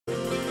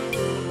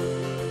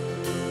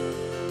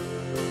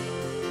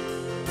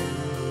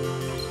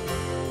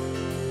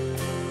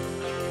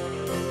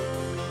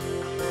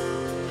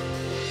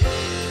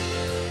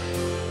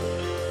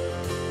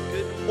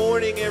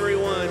morning,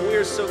 everyone.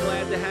 We're so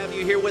glad to have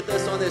you here with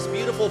us on this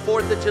beautiful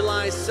 4th of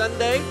July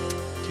Sunday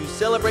to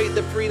celebrate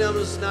the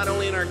freedoms not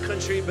only in our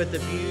country, but the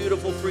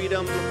beautiful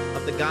freedom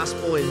of the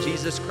gospel in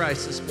Jesus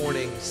Christ this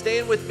morning.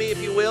 Stand with me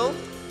if you will.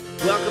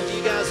 Welcome to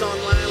you guys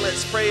online.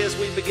 Let's pray as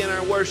we begin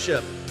our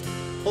worship.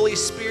 Holy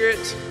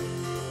Spirit,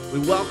 we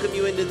welcome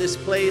you into this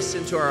place,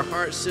 into our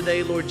hearts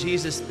today. Lord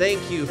Jesus,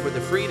 thank you for the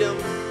freedom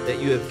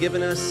that you have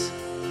given us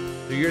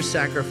through your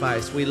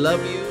sacrifice. We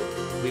love you.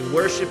 We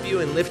worship you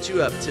and lift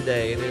you up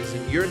today. And it is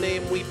in your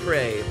name we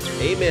pray.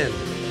 Amen.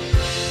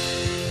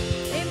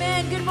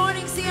 Amen. Good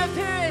morning, CF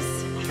Paris.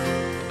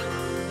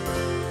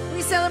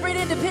 We celebrate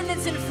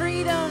independence and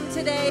freedom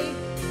today.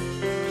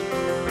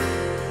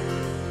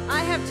 I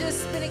have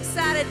just been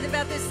excited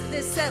about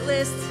this set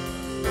list.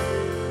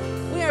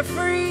 We are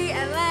free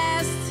at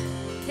last.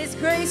 His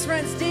grace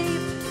runs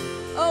deep.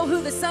 Oh,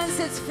 who the Son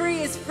sets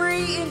free is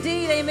free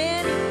indeed.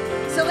 Amen.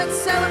 So let's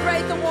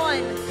celebrate the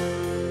one,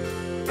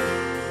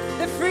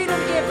 the freedom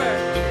giver.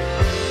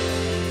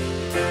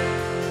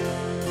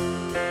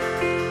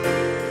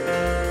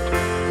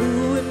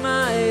 Who am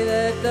I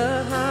that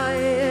the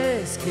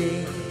highest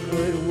King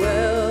would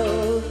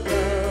welcome?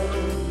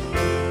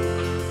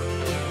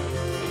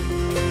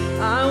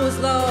 I was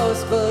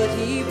lost, but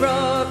he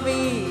brought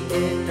me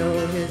in.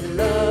 Oh, his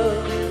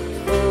love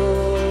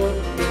for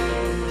me.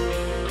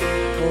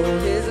 Oh,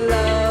 his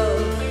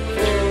love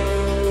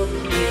for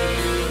me.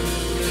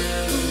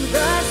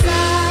 The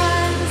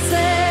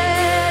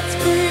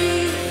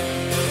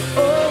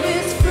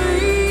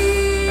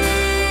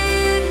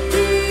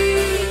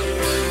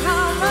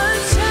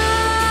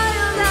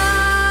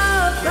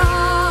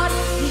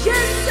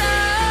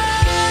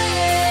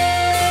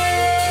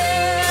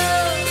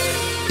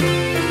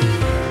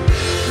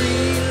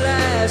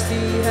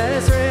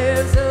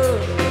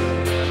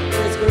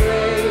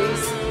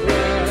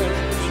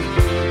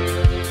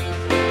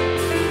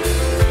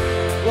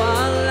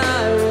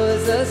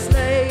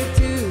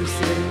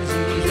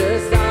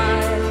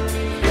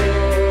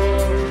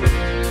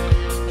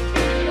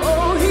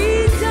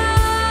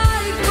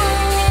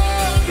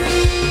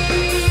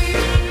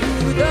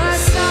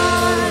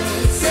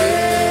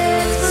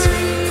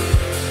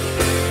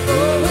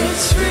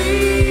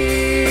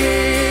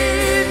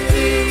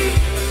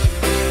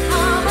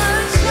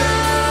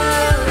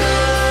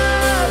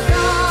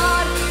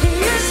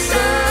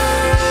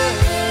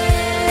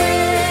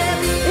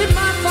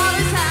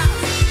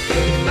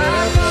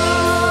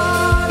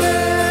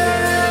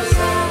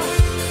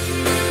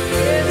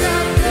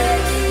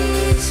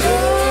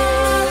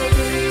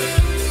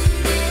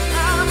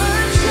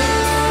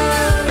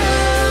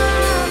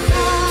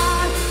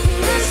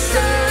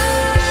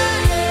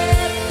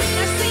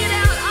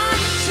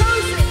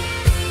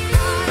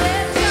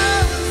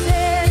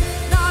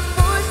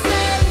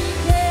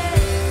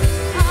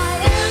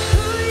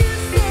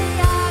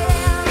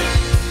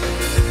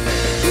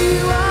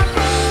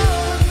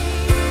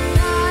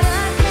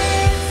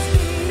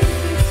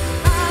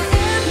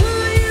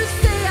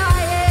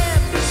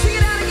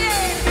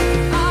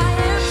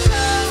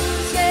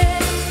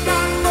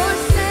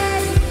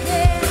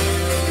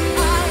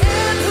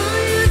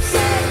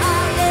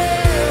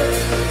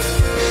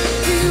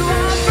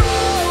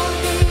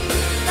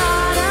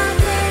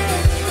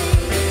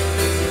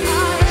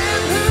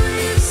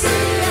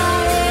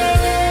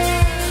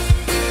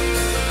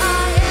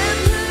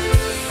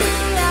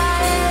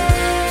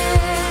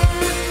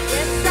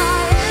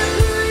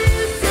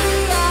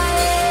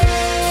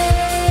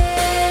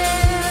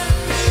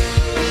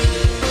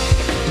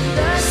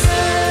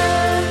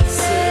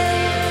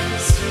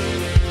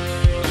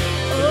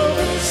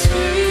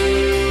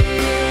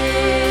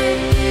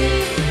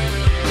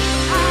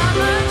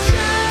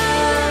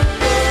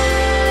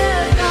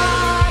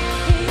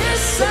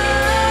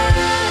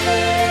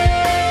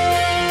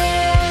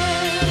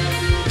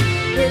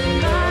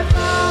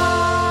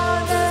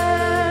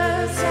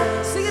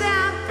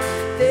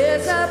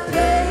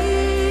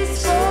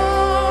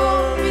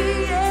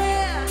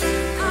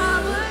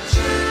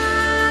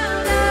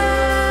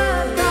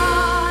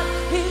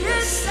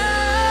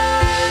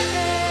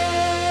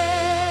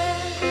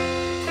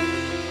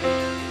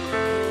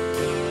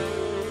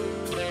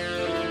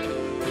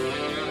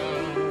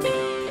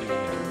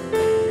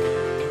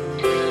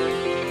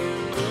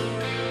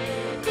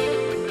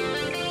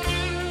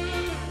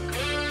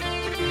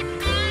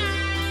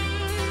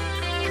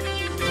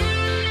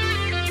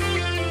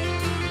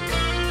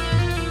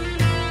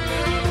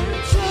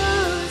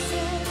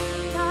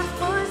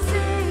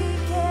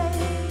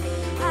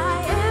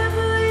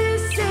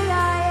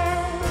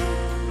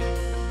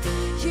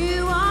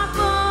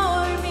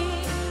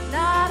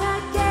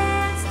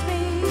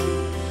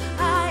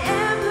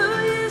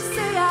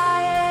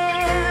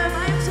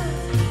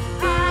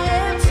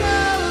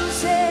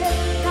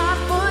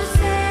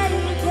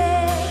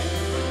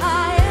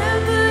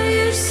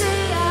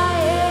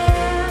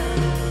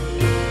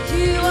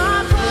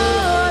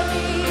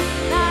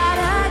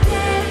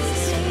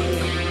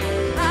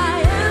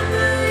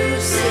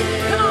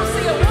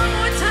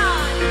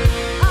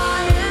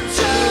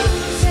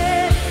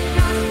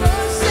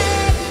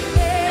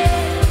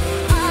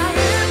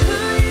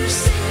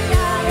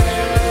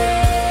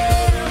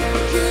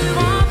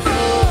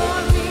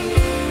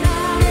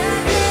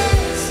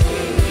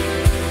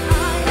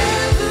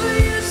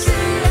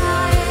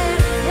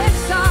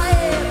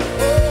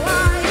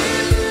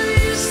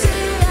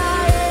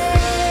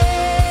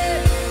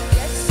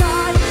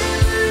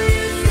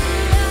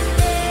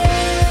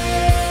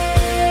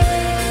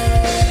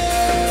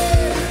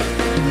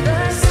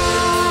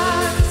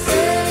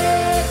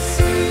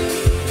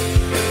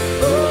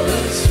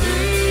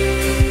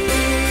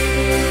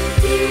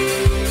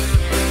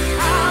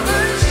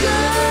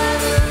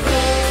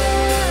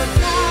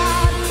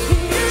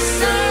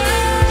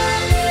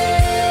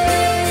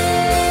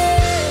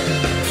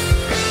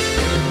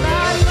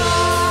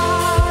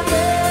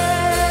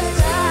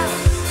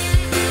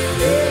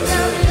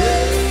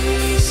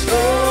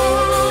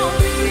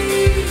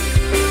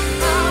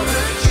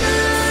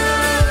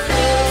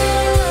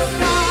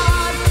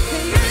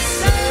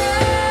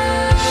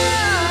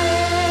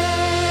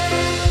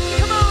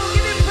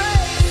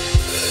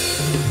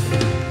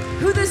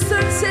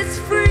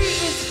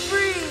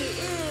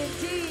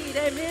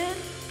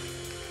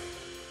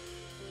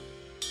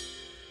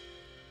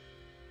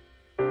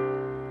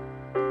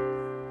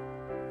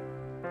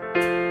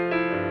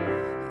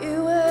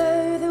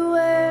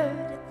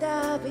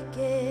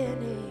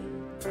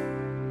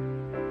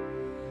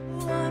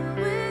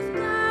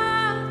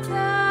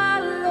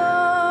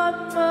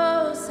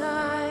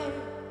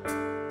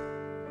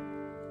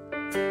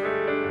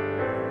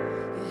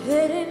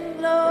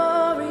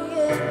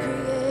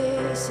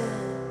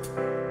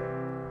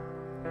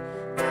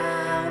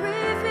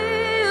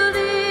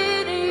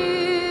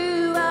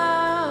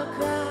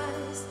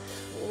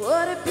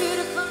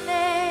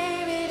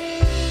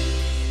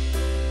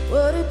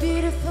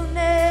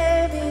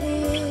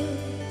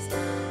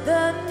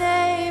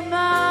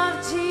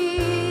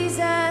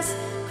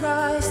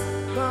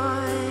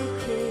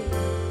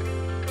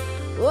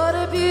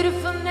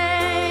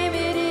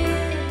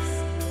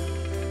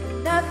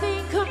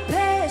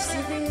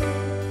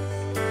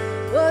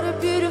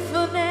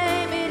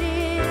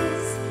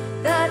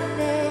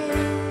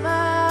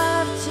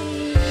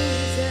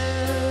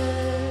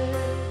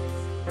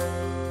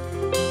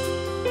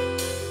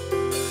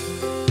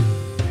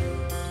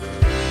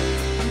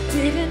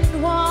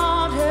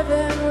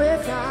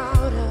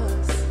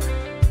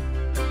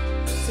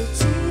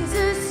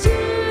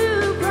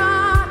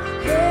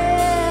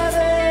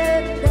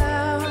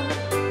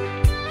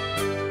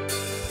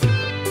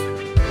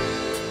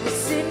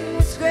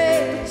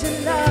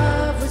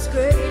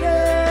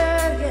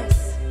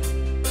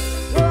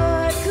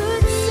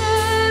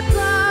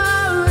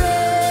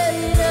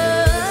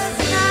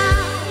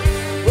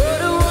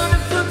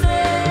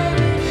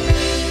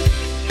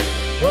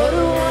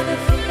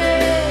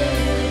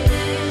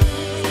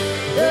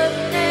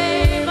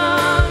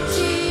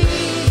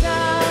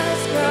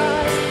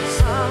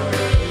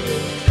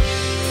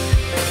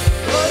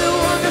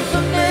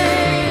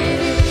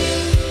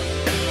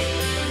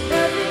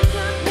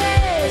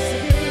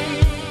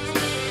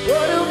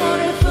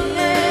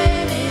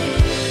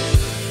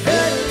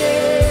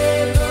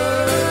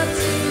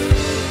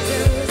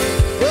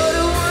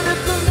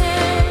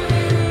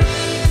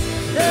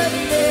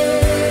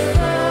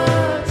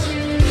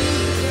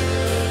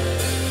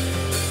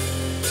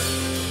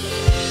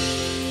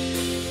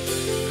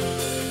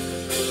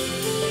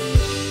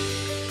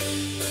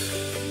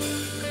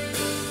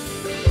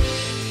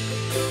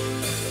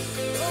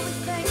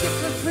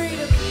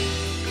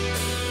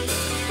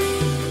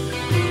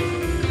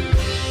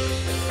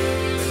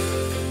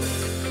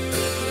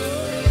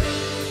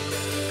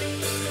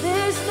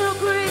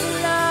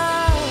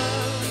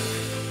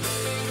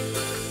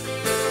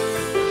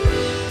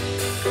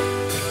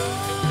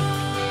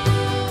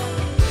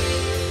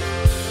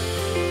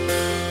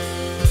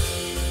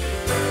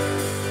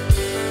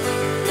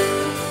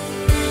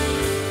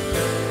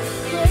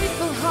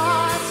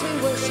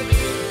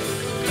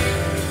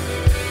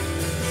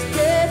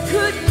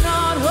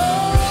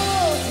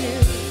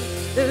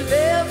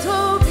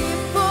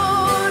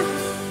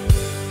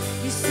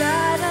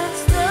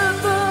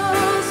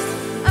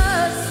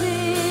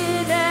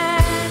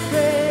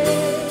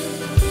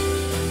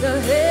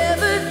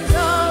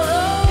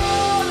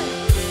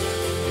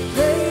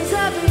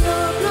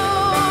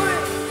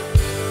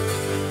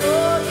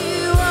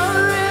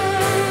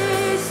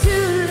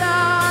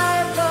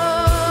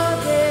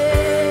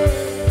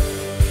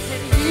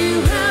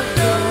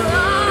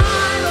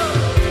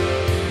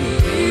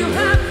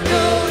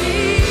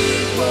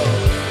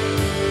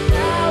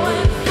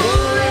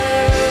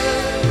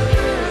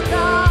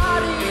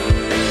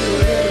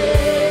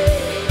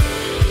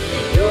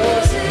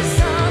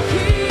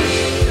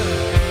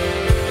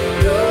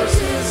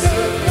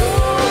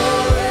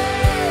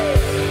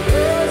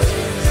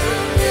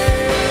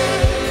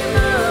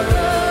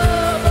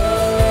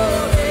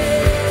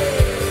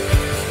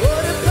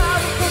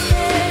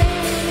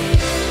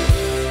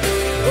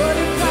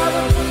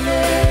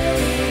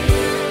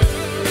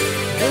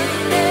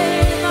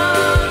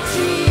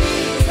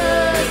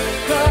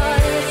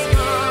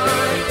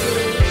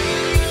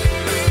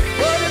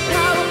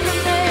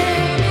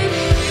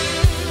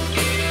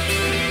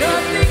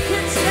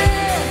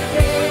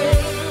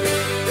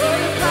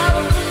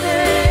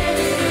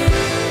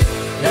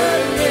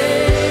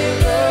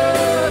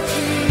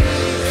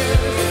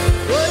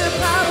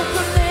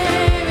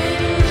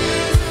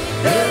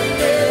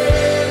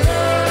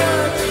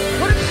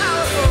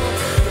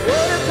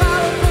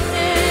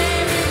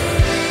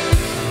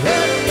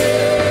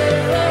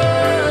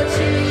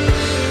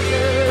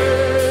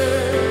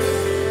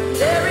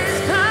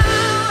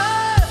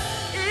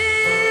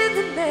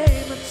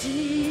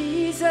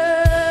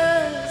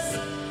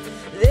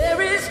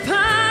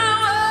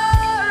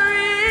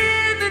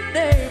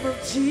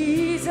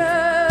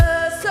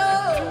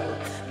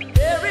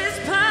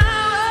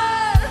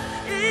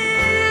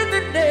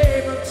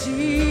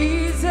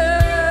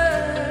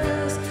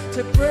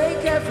to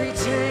break every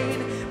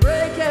chain,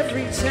 break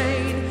every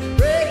chain,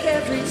 break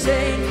every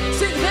chain.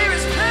 Sing, there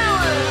is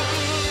power,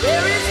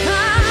 there is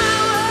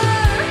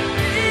power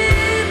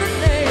in the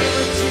name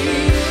of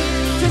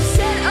Jesus to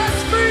set us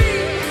free.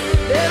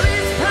 There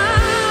is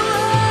power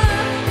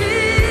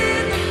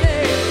in the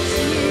name of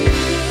Jesus.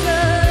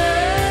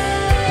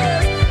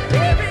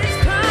 There is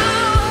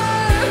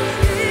power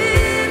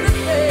in the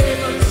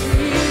name of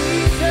Jesus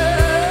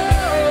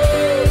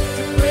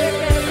to break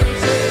every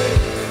chain,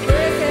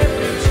 break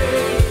every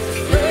chain,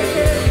 break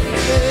every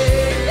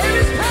chain. There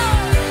is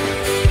power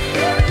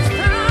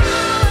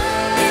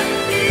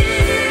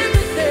in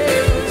the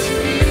name of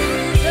Jesus.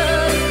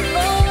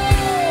 Oh,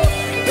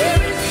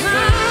 there is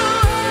power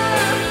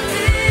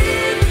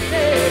in the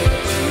name of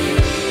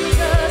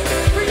Jesus.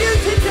 For you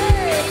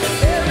today,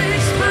 there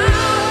is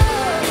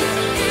power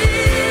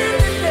in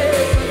the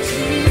name of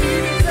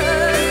Jesus.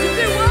 To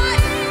do what?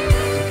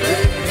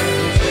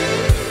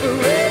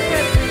 Break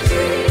every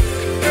chain,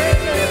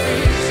 break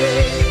every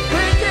chain,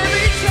 break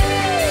every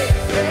chain,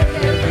 break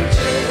every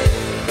chain,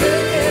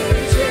 break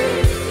every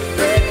chain,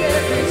 break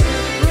every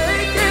chain,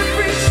 break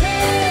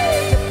every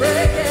chain,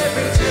 break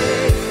every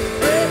chain,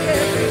 break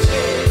every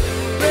chain,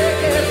 break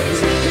every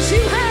chain. 'Cause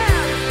you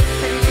have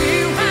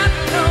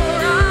no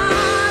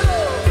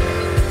rival,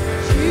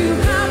 you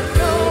have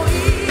no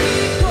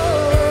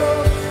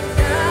equal,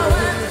 now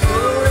and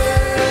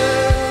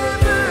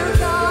forever,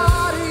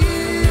 God,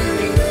 you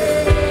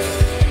reign.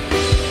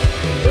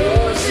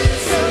 Yours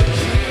is the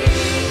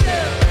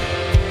kingdom,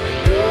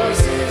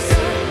 yours is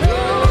the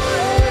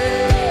glory,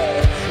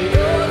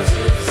 yours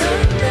is the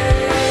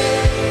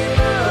name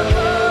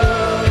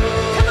above.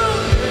 Come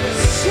on,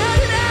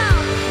 shout it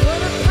out.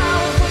 What a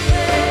powerful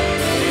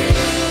name it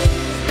is.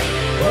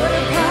 What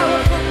a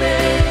powerful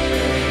name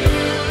it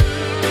is.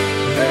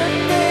 The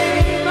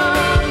name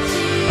of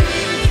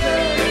Jesus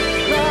Christ,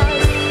 my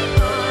King.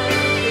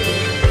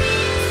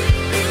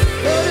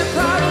 What a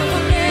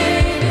powerful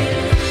name it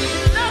is.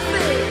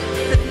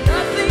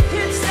 Nothing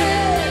can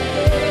stand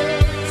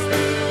against.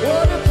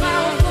 What a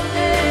powerful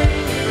name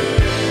it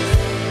is.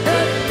 The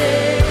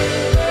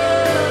name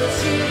of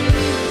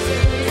Jesus.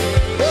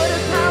 What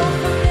a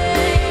powerful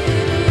name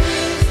it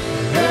is.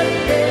 The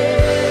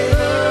name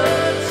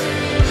of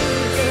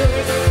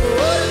Jesus.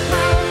 What a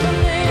powerful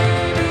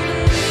name it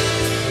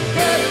is.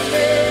 The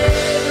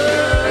name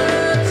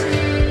of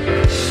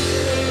Jesus.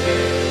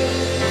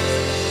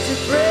 To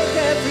break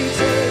every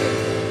chain,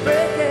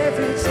 break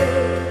every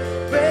chain,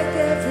 break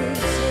every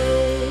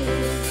chain.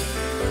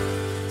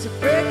 To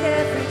break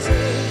every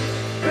chain,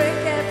 break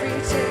every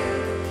chain,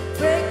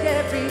 break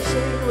every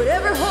chain.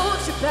 Whatever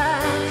holds you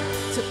back,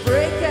 to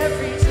break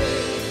every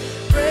chain,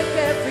 break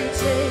every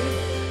chain,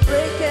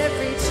 break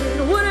every chain.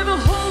 Whatever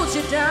holds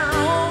you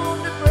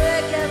down, to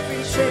break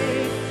every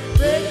chain,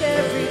 break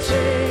every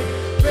chain,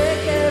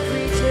 break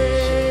every chain.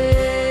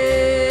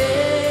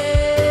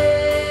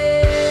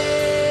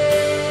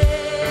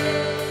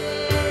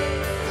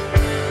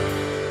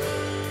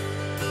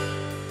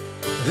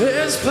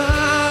 There's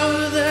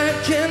power that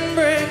can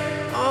break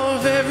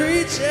off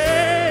every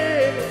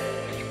chain,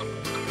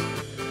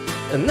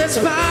 and there's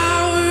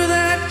power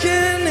that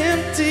can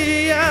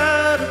empty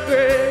out a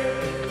grave.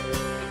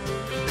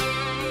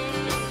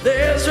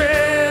 There's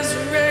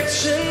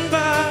resurrection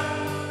power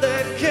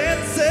that can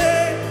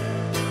save.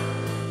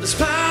 There's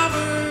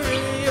power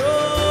in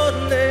your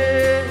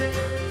name,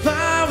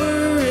 power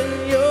in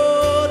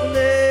your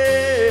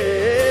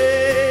name.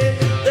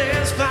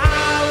 There's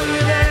power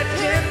that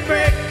can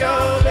break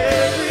off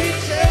every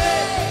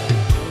chain.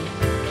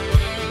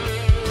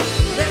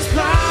 There's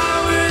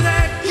power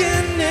that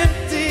can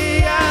empty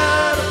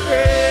out a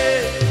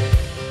grave.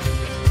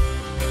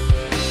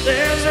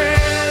 There's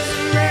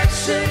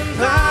resurrection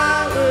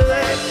power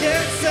that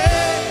can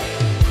save.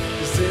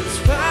 'Cause there's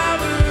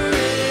power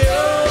in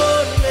your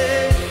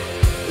name.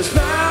 There's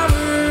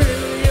power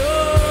in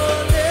your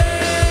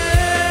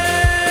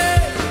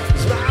name.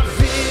 'Cause my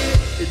fear,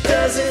 it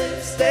doesn't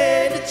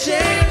stand a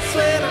chance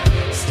when I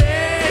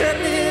stand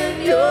in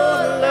your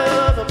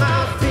love.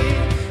 My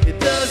fear, it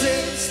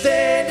doesn't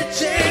stand a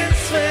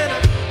chance when I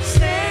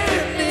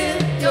stand in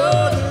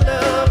your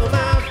love.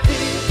 My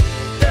fear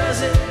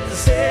doesn't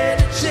stand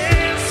a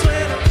chance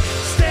when I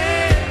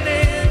stand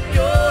in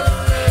your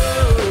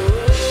love.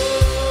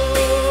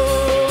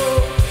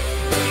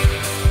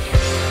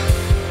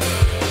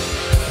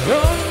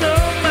 Oh no,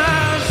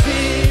 my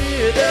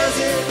fear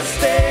doesn't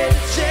stand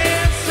a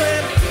chance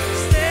when I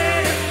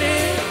stand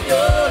in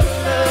your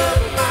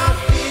love. My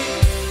fear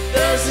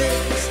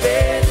doesn't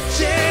stand a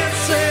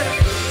chance when I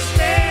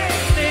stand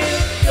in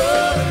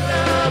your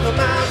love.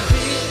 My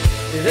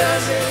fear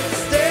doesn't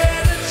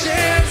stand a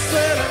chance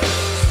when I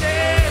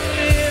stand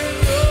in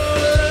your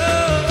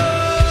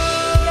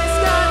love. Yes,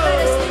 God, let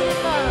us lead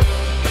with love.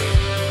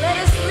 Let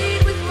us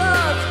lead with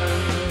love.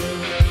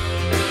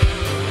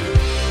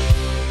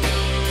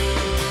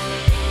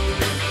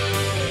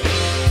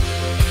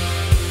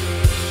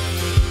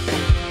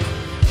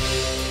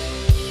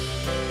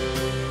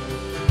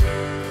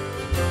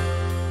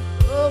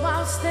 Oh,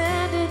 I'm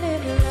standing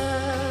in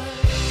love.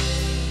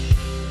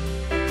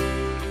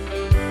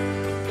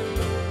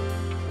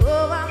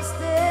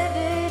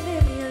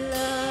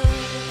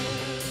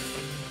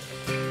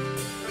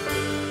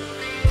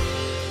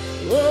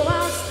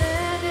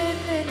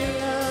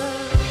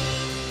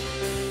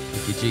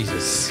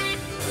 Jesus.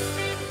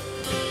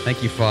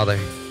 Thank you, Father.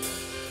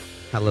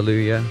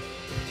 Hallelujah.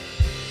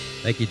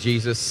 Thank you,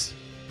 Jesus.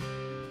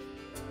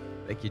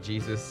 Thank you,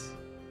 Jesus.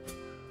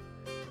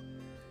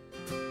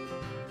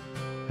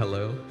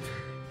 Hello.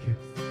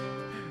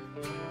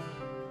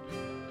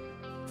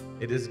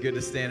 It is good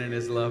to stand in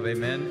His love.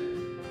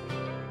 Amen.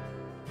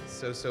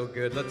 So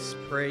good. Let's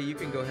pray. You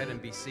can go ahead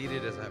and be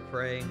seated as I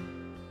pray.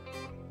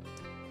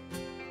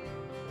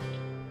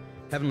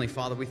 Heavenly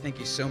Father, we thank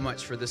you so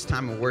much for this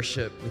time of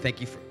worship. We thank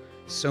you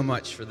so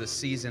much for this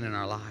season in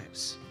our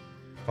lives.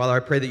 Father, I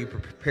pray that you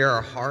prepare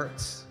our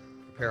hearts,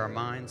 prepare our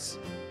minds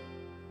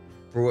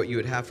for what you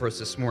would have for us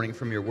this morning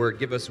from your word.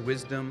 Give us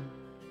wisdom,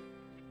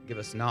 give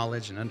us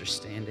knowledge and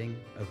understanding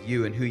of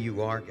you and who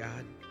you are,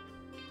 God.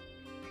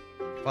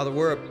 Father,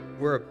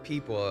 we're a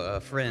people,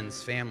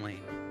 friends,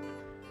 family,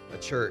 a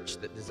church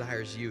that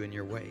desires you and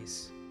your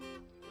ways.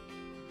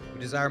 We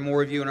desire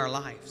more of you in our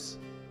lives.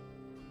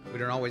 We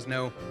don't always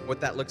know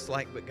what that looks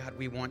like, but God,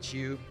 we want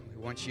you.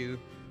 We want you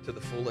to the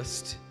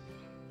fullest.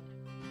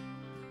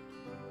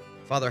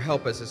 Father,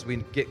 help us as we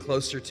get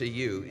closer to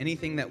you.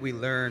 Anything that we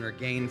learn or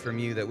gain from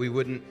you, that we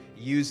wouldn't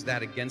use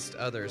that against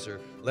others or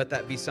let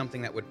that be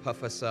something that would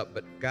puff us up.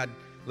 But God,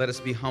 let us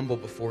be humble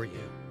before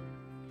you.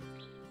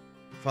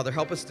 Father,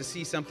 help us to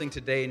see something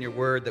today in your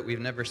word that we've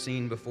never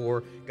seen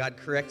before. God,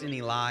 correct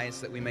any lies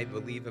that we may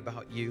believe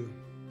about you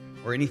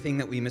or anything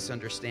that we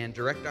misunderstand.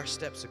 Direct our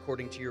steps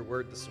according to your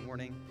word this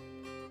morning.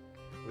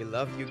 We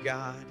love you,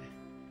 God.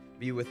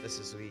 Be with us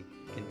as we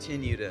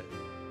continue to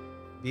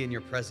be in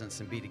your presence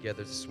and be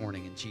together this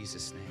morning in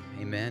Jesus' name.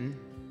 Amen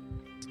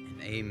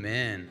and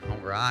amen. All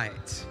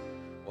right.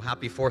 Well,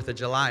 happy 4th of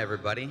July,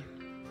 everybody.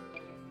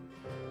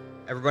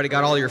 Everybody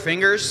got all your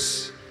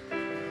fingers?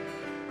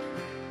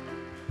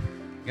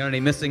 Got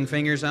any missing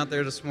fingers out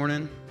there this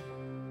morning?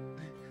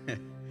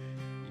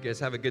 You guys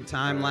have a good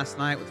time last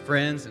night with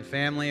friends and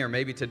family, or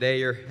maybe today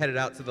you're headed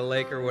out to the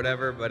lake or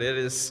whatever, but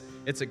it's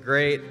a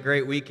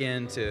great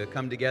weekend to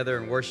come together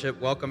and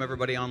worship. Welcome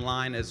everybody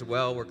online as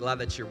well. We're glad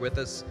that you're with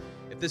us.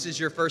 If this is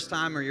your first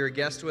time or you're a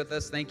guest with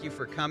us, thank you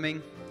for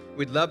coming.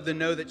 We'd love to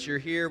know that you're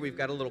here. We've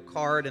got a little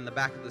card in the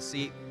back of the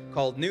seat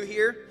called New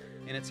Here,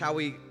 and it's how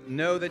we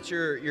know that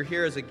you're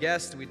here as a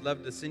guest. We'd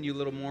love to send you a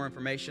little more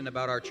information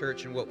about our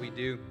church and what we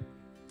do,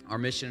 our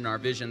mission and our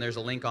vision. There's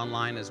a link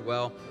online as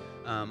well.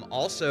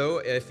 Also,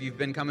 if you've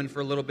been coming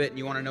for a little bit and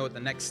you want to know what the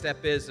next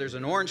step is, there's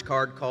an orange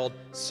card called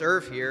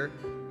Serve Here,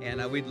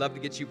 and we'd love to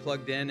get you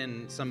plugged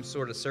in some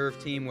sort of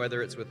serve team,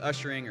 whether it's with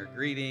ushering or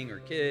greeting or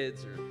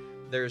kids. Or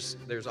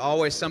there's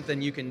always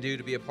something you can do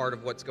to be a part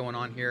of what's going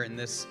on here in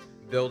this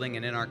building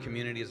and in our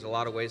community. There's a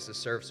lot of ways to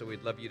serve, so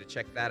we'd love you to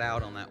check that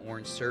out on that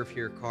orange Serve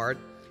Here card.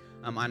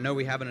 I know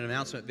we have an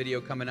announcement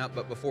video coming up,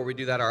 but before we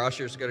do that, our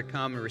ushers are going to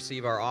come and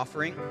receive our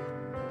offering.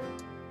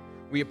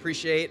 We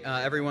appreciate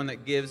everyone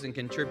that gives and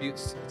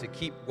contributes to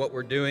keep what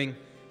we're doing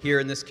here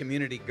in this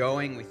community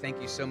going. We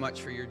thank you so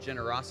much for your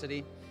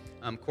generosity.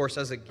 Of course,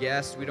 as a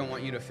guest, we don't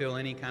want you to feel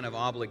any kind of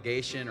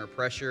obligation or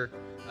pressure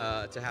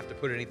to have to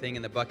put anything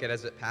in the bucket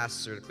as it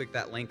passes or to click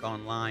that link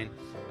online,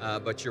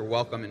 but you're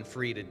welcome and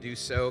free to do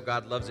so.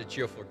 God loves a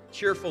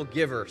cheerful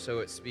giver, so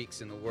it speaks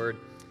in the Word.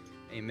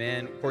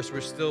 Amen. Of course,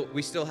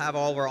 we still have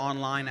all of our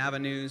online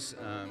avenues,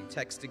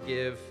 text to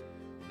give,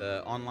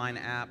 the online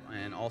app,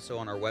 and also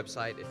on our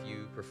website if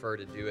you prefer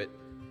to do it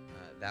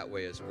that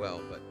way as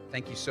well. But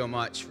thank you so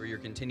much for your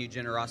continued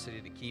generosity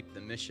to keep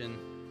the mission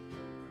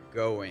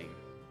going.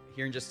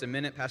 Here in just a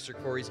minute, Pastor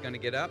Corey's going to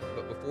get up,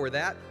 but before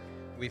that,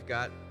 we've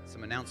got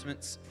some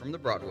announcements from the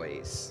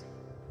Broadways.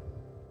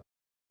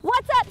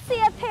 What's up,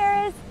 CF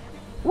Paris?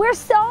 We're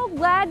so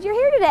glad you're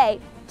here today.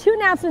 2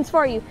 announcements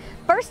for you.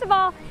 First of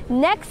all,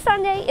 next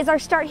Sunday is our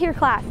Start Here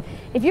class.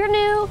 If you're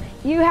new,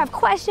 you have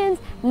questions,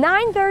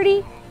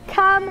 9:30,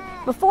 come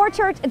before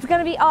church. It's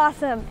going to be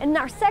awesome. And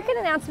our second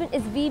announcement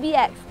is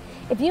VBX.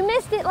 If you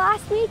missed it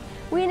last week,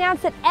 we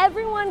announced that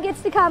everyone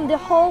gets to come the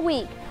whole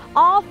week.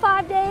 All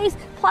 5 days,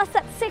 plus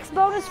that 6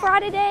 bonus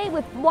Friday day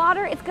with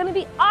water. It's going to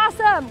be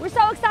awesome. We're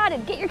so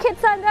excited. Get your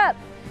kids signed up.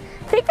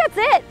 I think that's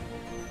it.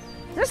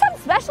 Is there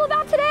something special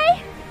about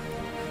today?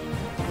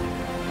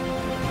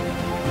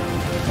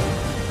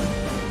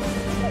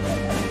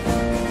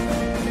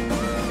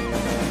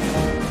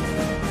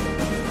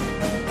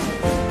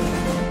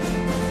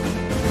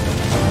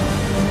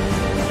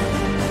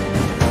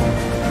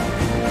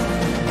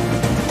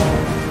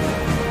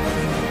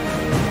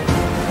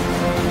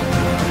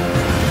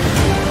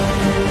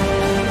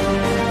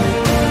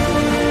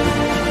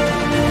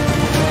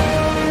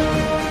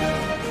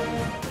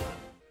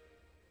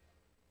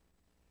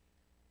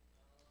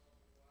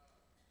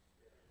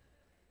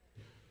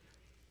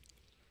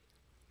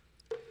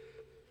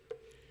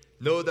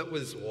 No, that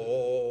was,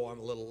 I'm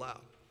a little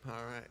loud. All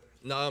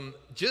right.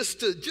 Just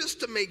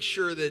to make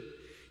sure that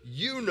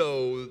you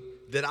know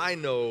that I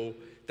know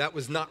that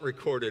was not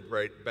recorded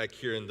right back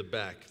here in the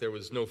back. There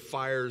was no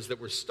fires that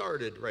were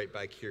started right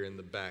back here in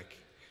the back.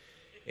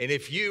 And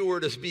if you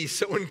were to be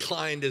so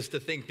inclined as to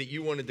think that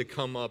you wanted to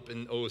come up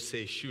and,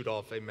 say, shoot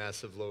off a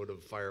massive load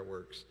of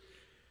fireworks,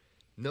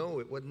 no,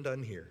 it wasn't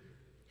done here.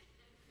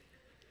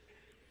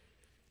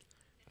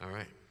 All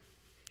right.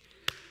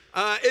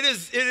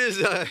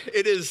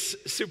 It is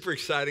super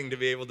exciting to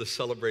be able to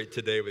celebrate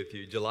today with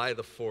you, July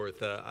the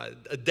 4th,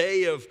 a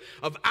day of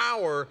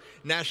our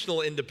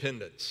national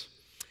independence.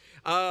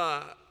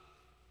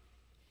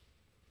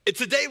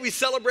 It's a day we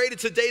celebrate.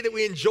 It's a day that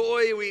we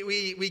enjoy.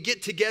 We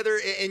get together,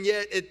 and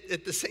yet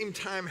at the same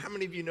time, how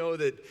many of you know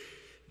that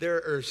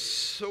there are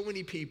so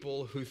many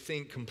people who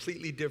think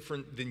completely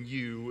different than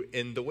you,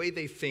 and the way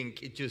they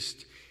think,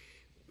 it's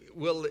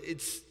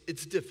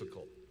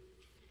difficult.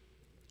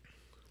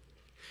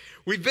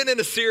 We've been in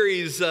a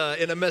series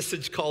in a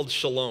message called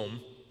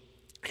Shalom.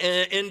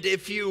 And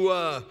if you,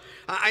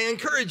 I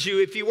encourage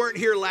you, if you weren't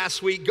here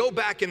last week, go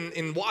back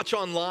and watch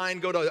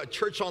online. Go to a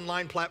church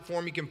online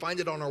platform. You can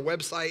find it on our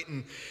website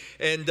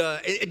and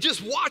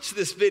just watch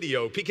this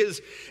video,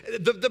 because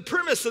the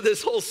premise of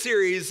this whole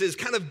series is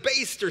kind of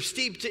based or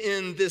steeped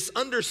in this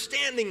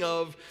understanding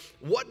of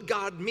what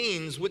God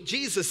means, what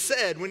Jesus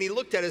said when he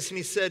looked at us and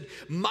he said,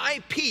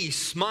 "My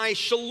peace, my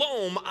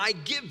shalom, I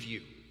give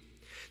you."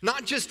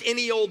 Not just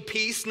any old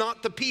peace,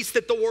 not the peace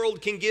that the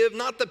world can give,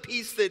 not the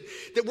peace that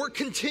we're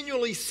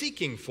continually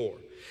seeking for.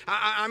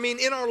 I mean,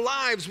 in our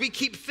lives, we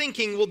keep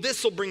thinking, well,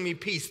 this will bring me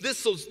peace.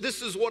 This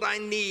is what I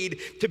need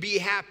to be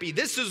happy.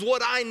 This is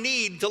what I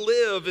need to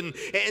live and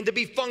to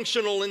be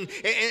functional and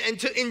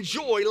to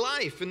enjoy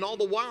life. And all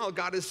the while,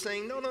 God is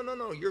saying,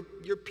 no.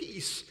 Your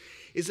peace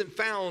isn't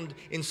found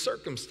in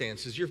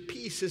circumstances. Your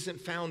peace isn't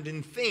found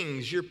in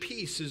things. Your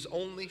peace is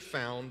only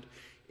found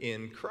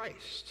in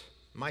Christ.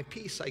 My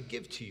peace I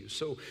give to you.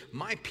 So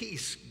my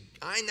peace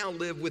I now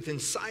live with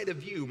inside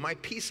of you. My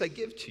peace I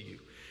give to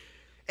you.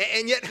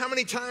 And yet, how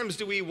many times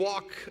do we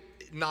walk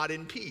not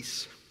in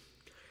peace?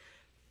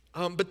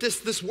 But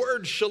this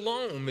word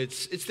shalom,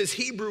 it's this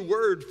Hebrew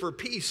word for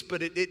peace,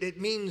 but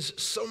it means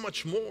so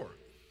much more.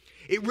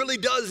 It really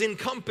does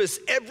encompass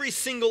every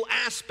single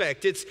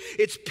aspect.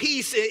 It's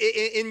peace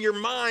in your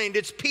mind.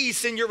 It's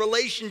peace in your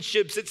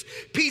relationships. It's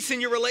peace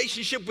in your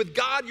relationship with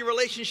God, your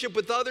relationship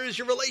with others,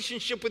 your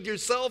relationship with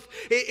yourself.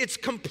 It's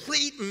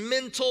complete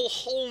mental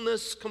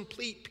wholeness,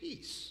 complete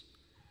peace.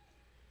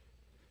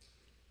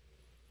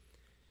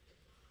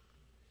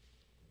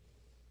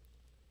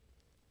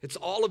 It's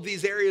all of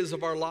these areas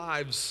of our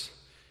lives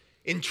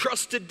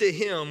entrusted to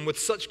Him with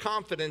such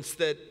confidence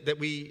that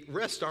we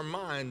rest our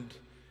mind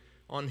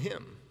on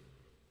Him.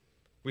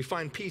 We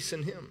find peace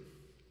in Him.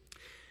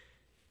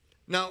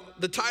 Now,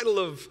 the title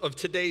of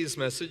today's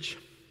message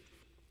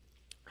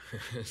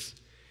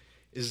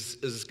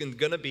is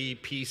going to be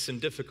Peace in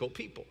Difficult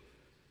People.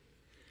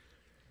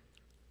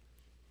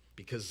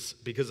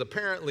 Because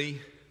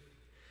apparently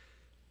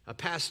a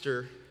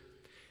pastor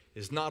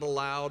is not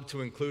allowed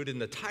to include in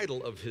the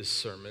title of his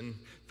sermon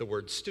the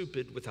word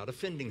stupid without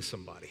offending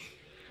somebody.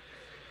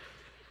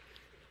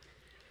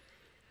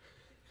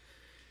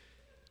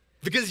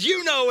 Because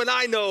you know and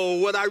I know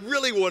what I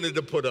really wanted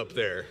to put up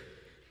there.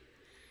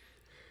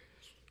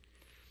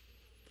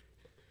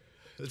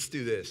 Let's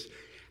do this.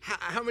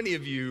 How many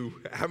of you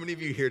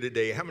here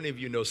today, how many of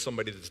you know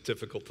somebody that's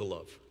difficult to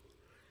love?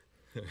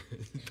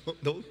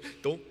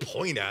 Don't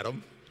point at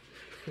them.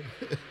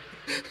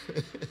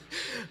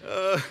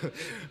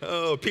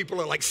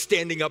 People are like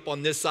standing up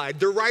on this side.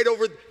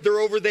 They're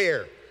over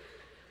there.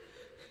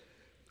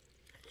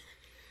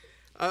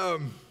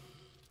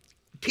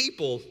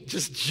 People,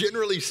 just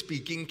generally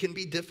speaking, can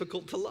be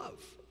difficult to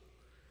love.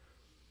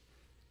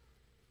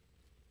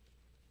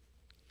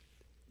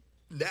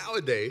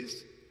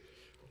 Nowadays,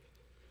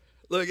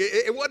 look,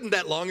 it wasn't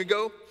that long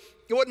ago.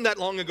 It wasn't that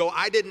long ago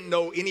I didn't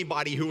know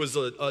anybody who was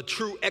a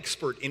true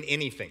expert in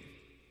anything.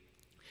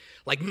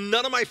 Like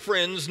none of my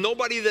friends,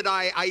 nobody that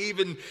I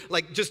even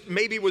like just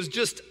maybe was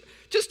just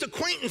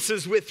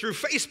acquaintances with through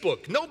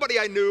Facebook. Nobody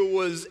I knew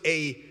was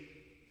a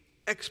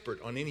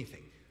expert on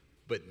anything.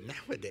 But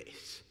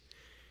nowadays,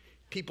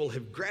 people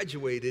have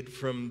graduated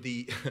from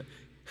the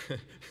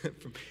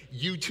from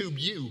YouTube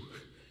U,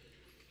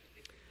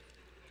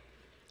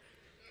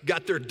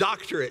 got their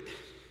doctorate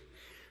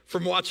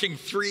from watching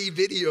 3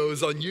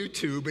 videos on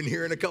YouTube and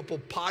hearing a couple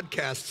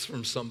podcasts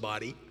from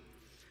somebody.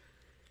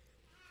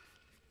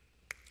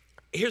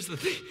 Here's the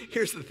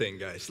thing,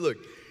 guys. Look,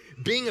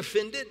 being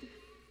offended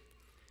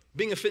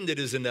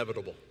is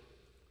inevitable.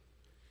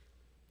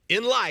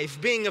 In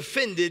life, being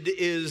offended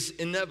is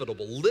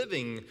inevitable.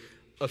 Living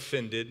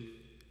offended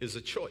is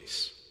a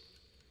choice.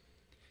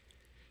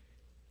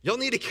 Y'all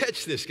need to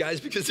catch this,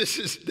 guys, because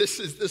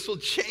this will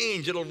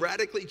change. It'll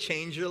radically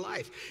change your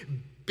life.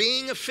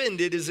 Being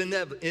offended is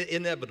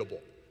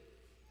inevitable.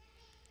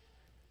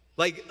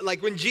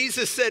 Like when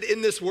Jesus said,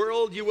 "In this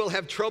world you will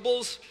have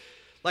troubles,"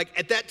 like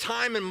at that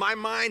time in my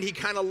mind, he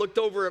kind of looked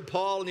over at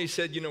Paul and he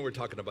said, "You know, we're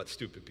talking about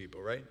stupid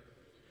people, right?"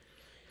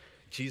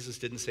 Jesus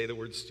didn't say the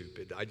word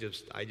stupid. I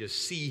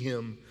just see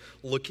him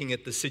looking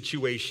at the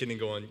situation and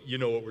going, "You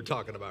know what we're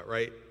talking about,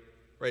 right?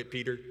 Right,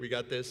 Peter? We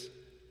got this?"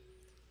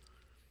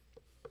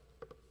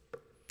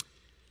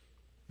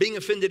 Being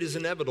offended is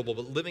inevitable,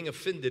 but living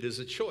offended is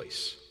a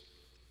choice.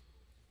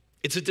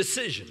 It's a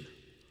decision.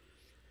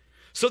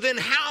 So then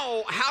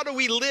how do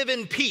we live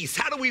in peace?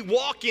 How do we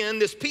walk in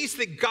this peace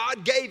that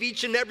God gave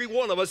each and every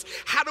one of us?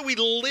 How do we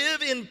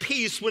live in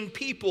peace when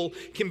people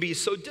can be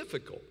so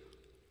difficult?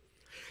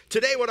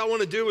 Today what I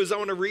want to do is I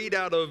want to read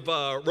out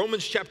of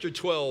Romans chapter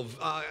 12,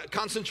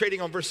 concentrating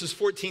on verses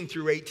 14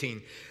 through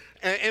 18.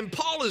 And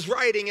Paul is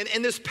writing,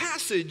 and this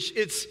passage,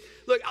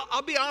 look,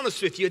 I'll be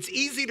honest with you, it's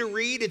easy to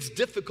read, it's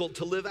difficult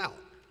to live out.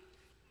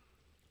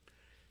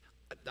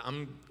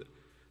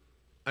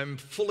 I'm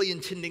fully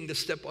intending to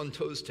step on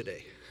toes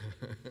today.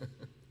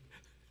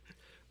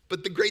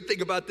 But the great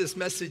thing about this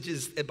message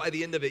is that by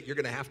the end of it, you're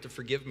going to have to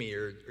forgive me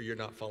or you're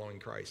not following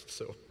Christ.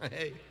 So,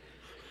 hey.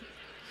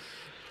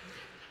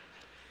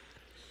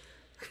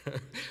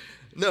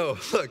 No,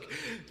 look,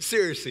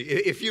 seriously,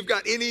 if you've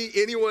got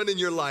anyone in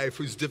your life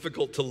who's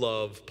difficult to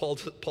love,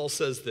 Paul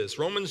says this,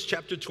 Romans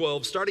chapter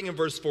 12, starting in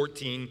verse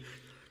 14,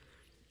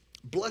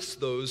 bless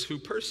those who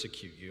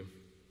persecute you.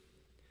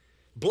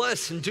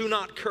 Bless and do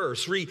not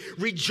curse.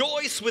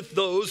 Rejoice with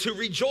those who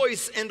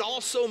rejoice and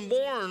also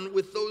mourn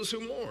with those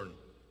who mourn.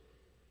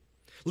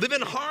 Live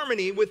in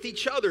harmony with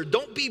each other.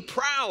 Don't be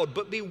proud,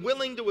 but be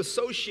willing to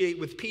associate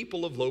with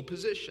people of low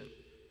position.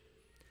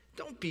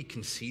 Don't be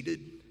conceited.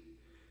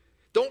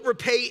 Don't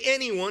repay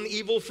anyone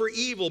evil for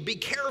evil. Be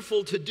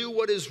careful to do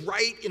what is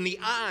right in the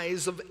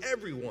eyes of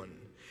everyone.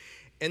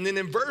 And then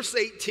in verse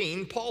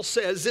 18, Paul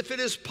says, if it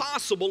is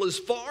possible, as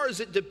far as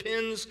it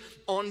depends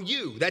on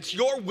you, that's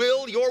your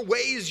will, your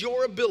ways,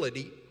 your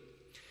ability,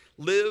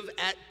 live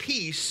at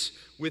peace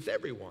with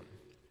everyone.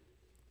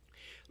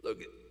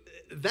 Look,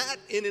 that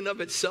in and of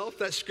itself,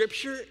 that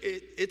scripture,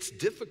 it's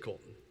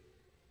difficult.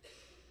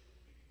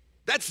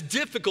 That's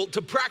difficult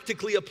to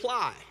practically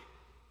apply.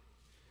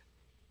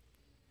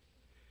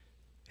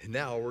 And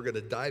now we're going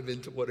to dive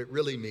into what it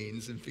really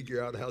means and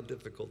figure out how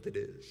difficult it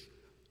is.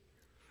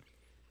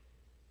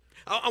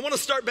 I want to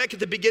start back at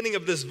the beginning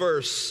of this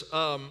verse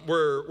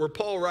where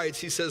Paul writes,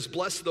 he says,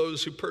 bless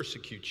those who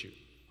persecute you.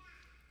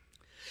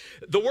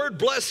 The word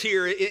bless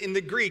here in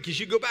the Greek, as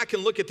you go back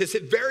and look at this,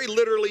 it very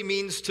literally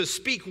means to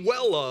speak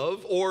well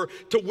of or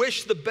to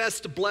wish the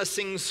best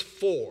blessings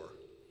for.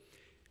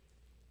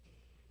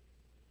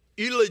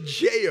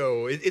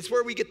 Eulogeo, it's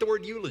where we get the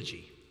word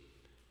eulogy.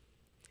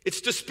 It's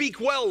to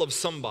speak well of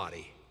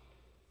somebody.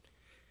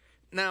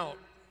 Now,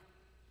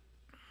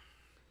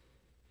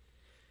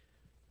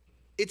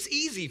 it's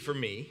easy for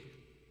me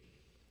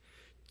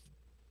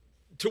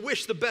to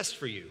wish the best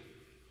for you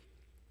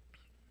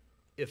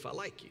if I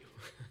like you.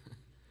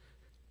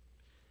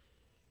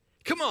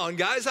 Come on,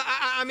 guys.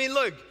 I mean,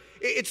 look,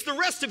 it's the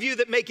rest of you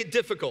that make it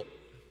difficult.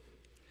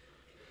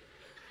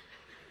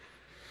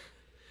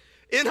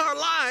 In our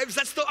lives,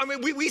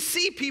 we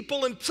see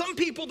people, and some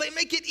people, they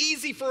make it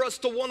easy for us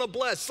to want to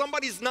bless.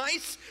 Somebody's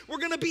nice, we're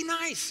going to be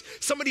nice.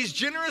 Somebody's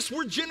generous,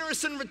 we're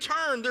generous in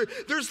return.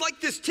 There's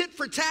like this tit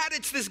for tat,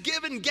 it's this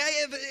give and give.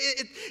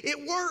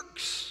 It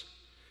works.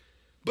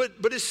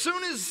 But as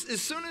soon as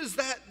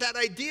that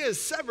idea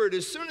is severed,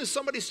 as soon as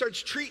somebody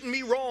starts treating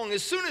me wrong,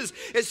 as soon as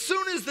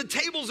the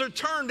tables are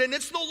turned and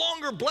it's no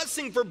longer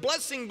blessing for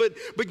blessing,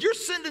 but you're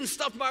sending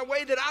stuff my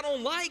way that I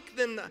don't like,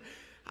 then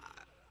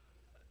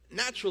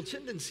natural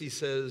tendency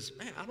says,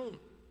 man, I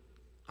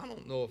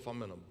don't know if I'm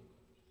going to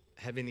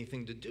have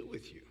anything to do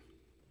with you.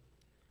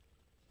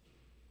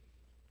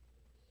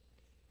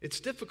 It's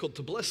difficult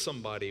to bless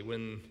somebody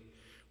when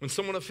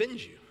someone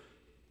offends you,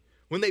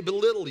 when they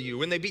belittle you,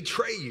 when they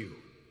betray you.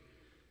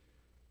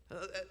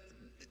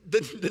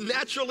 The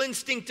natural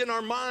instinct in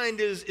our mind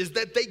is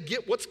that they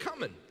get what's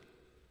coming.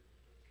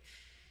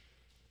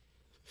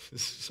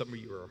 Some of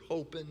you are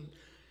hoping.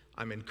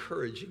 I'm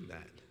encouraging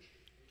that.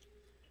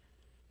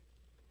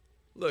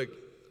 Look,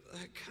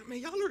 I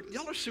mean,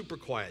 y'all are super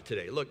quiet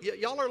today. Look,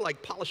 y'all are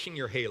like polishing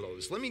your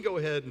halos. Let me go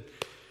ahead.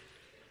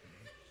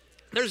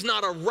 There's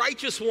not a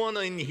righteous one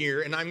in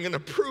here, and I'm going to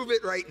prove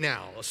it right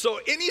now. So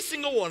any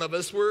single one of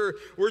us, we're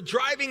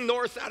driving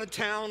north out of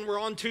town. We're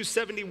on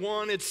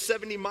 271. It's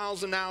 70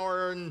 miles an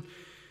hour, and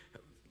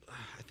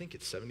I think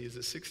it's 70. Is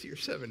it 60 or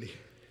 70?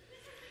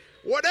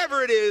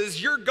 Whatever it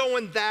is, you're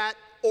going that,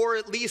 or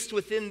at least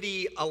within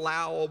the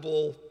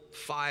allowable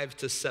 5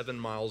 to 7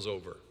 miles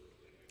over.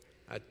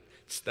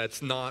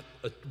 That's not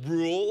a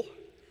rule.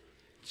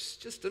 It's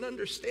just an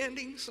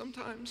understanding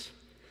sometimes.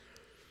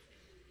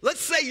 Let's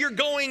say you're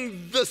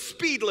going the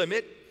speed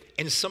limit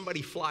and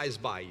somebody flies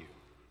by you.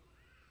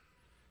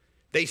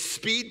 They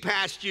speed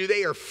past you,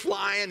 they are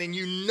flying and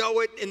you know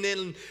it, and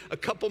then a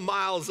couple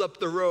miles up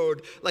the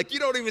road, like you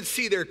don't even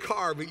see their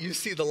car, but you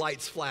see the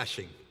lights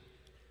flashing.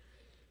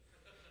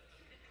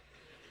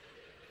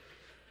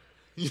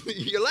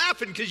 You're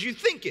laughing because you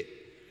think it.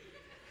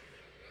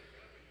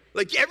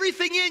 Like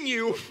everything in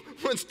you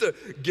wants to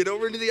get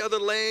over into the other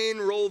lane,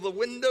 roll the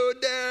window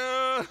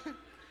down.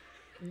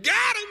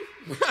 Got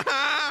him!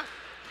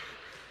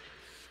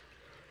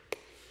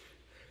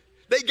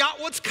 They got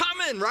what's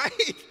coming,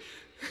 right?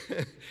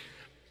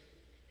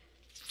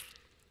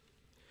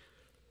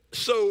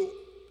 So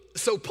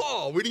So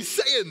Paul, when he's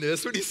saying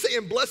this, when he's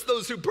saying bless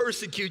those who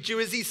persecute you,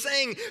 is he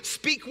saying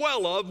speak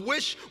well of,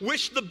 wish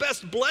the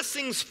best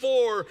blessings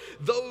for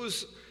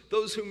those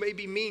who may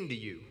be mean to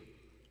you,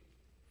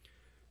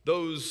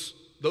 those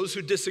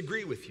who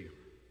disagree with you?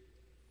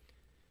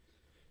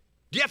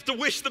 Do you have to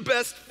wish the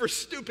best for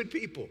stupid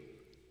people?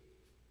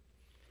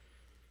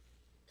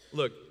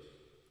 Look,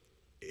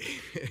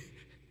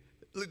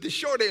 the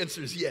short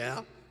answer is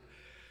yeah.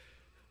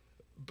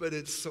 But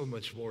it's so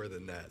much more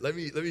than that. Let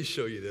me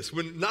show you this.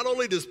 When not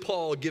only does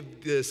Paul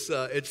give this,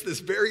 it's this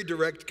very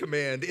direct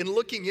command. In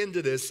looking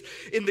into this,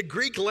 in the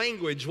Greek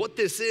language, what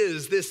this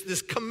is,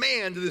 this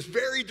command, this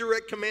very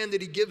direct command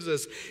that he gives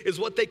us, is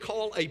what they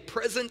call a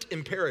present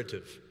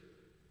imperative.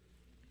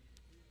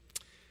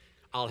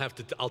 I'll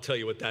tell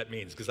you what that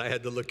means because I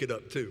had to look it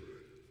up too.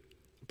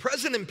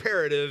 Present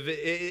imperative,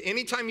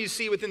 anytime you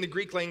see within the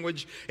Greek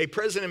language a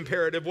present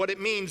imperative, what it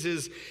means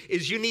is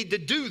you need to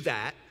do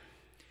that.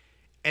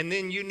 And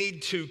then you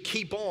need to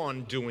keep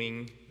on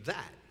doing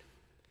that.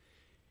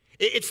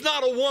 It's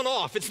not a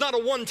one-off. It's not a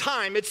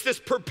one-time. It's this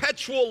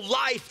perpetual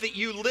life that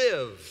you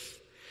live.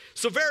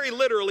 So very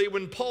literally,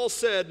 when Paul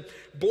said,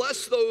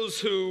 bless those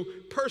who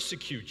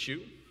persecute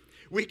you,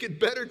 we could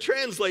better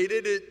translate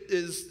it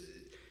as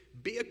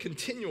be a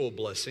continual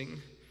blessing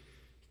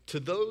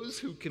to those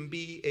who can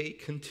be a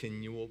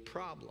continual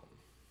problem.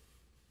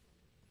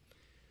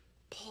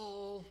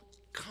 Paul,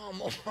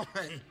 come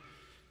on.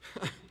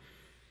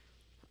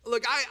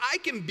 Look, I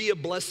can be a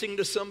blessing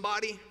to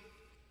somebody.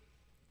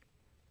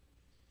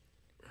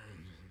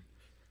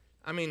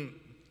 I mean,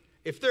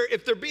 if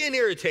they're being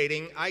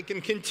irritating, I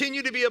can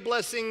continue to be a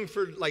blessing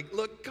for, like,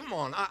 look, come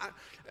on.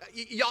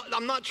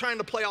 I'm not trying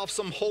to play off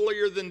some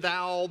holier than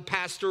thou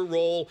pastor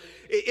role.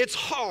 It's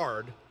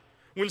hard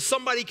when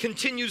somebody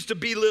continues to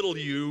belittle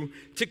you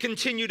to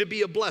continue to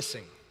be a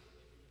blessing.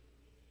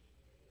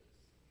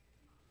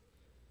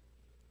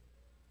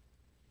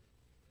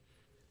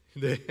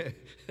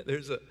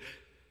 There's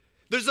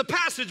a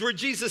passage where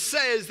Jesus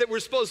says that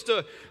we're supposed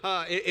to,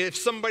 if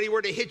somebody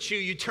were to hit you,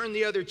 you turn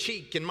the other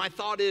cheek. And my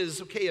thought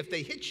is, okay, if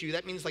they hit you,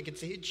 that means like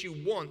it's hit you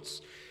once.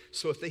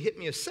 So if they hit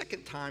me a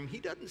second time, he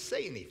doesn't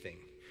say anything.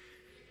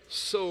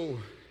 So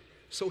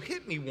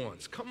hit me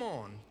once. Come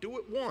on, do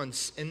it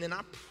once. And then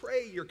I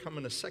pray you're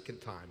coming a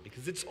second time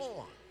because it's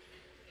on.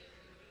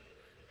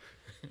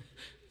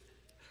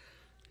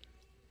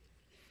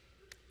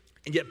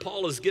 And yet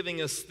Paul is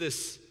giving us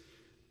this,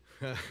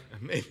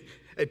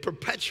 a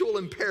perpetual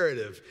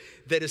imperative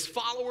that as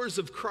followers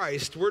of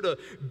Christ, we're to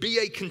be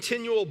a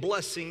continual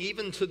blessing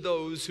even to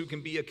those who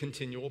can be a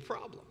continual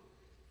problem.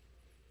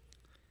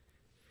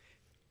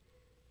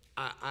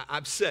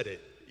 I've said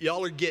it.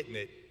 Y'all are getting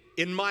it.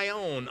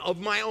 Of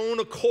my own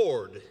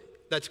accord,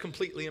 that's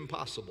completely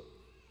impossible.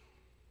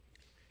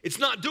 It's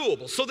not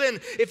doable. So then,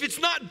 if it's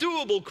not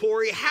doable,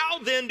 Corey, how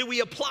then do we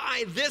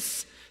apply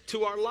this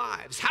to our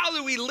lives? How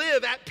do we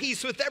live at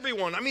peace with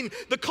everyone? I mean,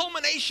 the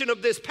culmination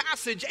of this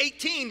passage,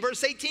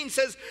 verse 18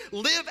 says,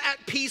 live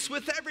at peace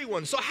with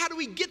everyone. So how do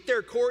we get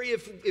there, Corey,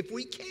 if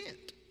we can't?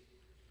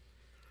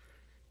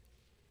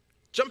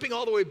 Jumping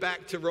all the way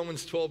back to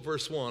Romans 12,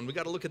 verse 1, we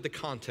got to look at the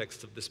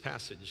context of this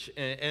passage.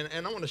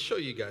 And I want to show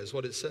you guys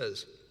what it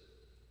says.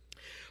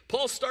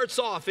 Paul starts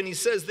off and he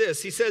says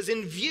this. He says,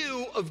 in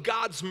view of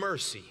God's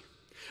mercy.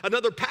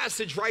 Another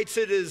passage writes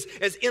it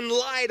as in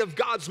light of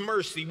God's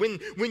mercy.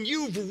 When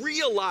you've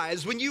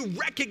realized, when you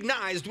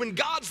recognized, when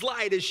God's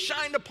light has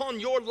shined upon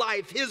your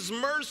life, his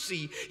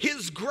mercy,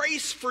 his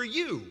grace for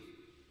you.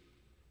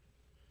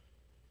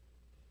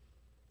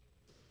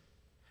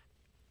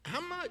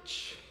 How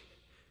much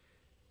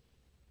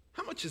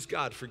has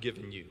God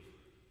forgiven you?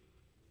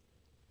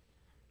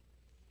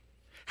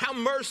 How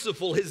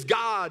merciful has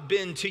God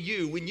been to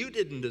you when you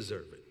didn't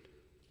deserve it?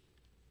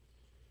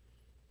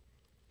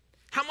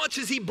 How much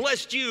has he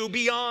blessed you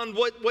beyond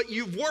what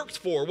you've worked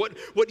for,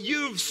 what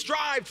you've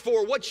strived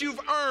for, what you've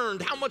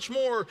earned? How much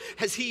more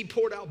has he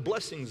poured out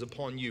blessings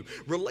upon you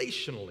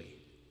relationally,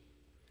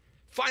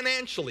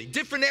 financially,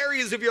 different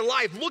areas of your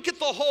life? Look at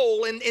the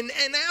whole and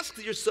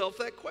ask yourself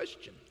that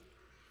question.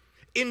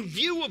 In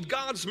view of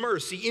God's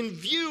mercy, in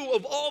view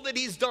of all that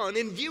he's done,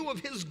 in view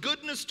of his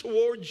goodness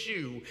towards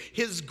you,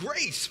 his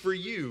grace for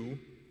you,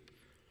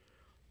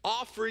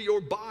 offer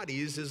your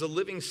bodies as a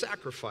living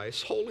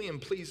sacrifice, holy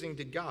and pleasing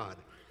to God.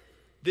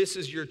 This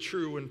is your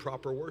true and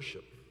proper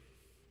worship.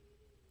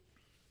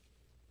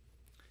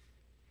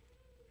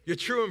 Your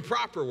true and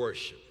proper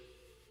worship.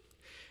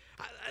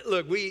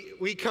 Look,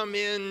 we come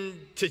in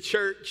to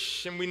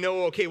church and we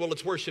know, okay, well,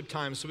 it's worship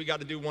time, so we got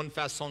to do one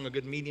fast song, a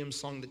good medium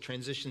song that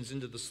transitions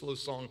into the slow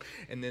song,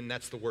 and then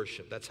that's the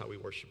worship. That's how we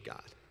worship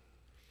God.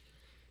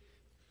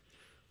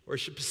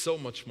 Worship is so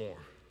much more.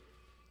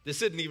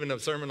 This isn't even a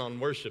sermon on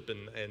worship,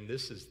 and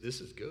this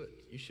is good.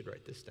 You should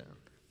write this down.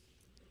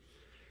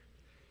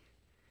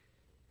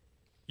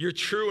 Your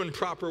true and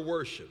proper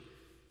worship.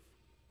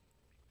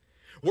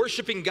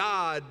 Worshiping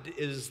God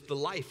is the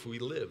life we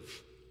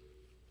live.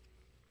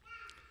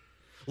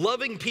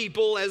 Loving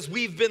people as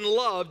we've been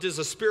loved is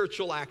a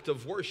spiritual act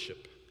of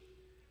worship.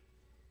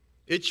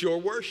 It's your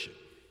worship.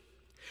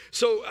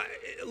 So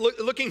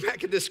looking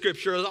back at this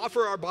scripture,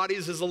 offer our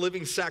bodies as a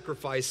living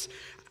sacrifice.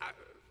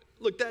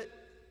 Look, that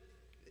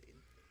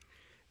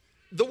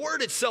the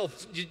word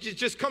itself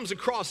just comes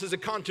across as a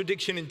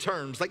contradiction in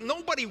terms. Like,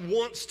 nobody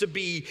wants to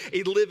be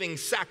a living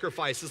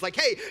sacrifice. It's like,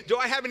 hey, do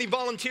I have any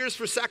volunteers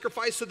for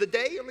sacrifice of the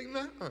day? I'm like,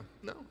 no,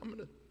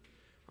 I'm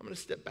gonna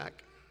step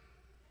back.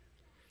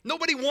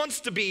 Nobody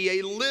wants to be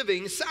a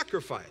living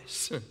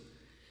sacrifice.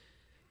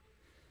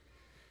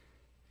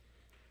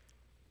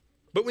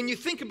 But when you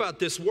think about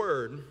this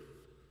word,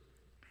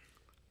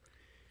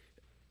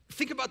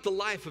 think about the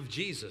life of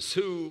Jesus,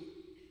 who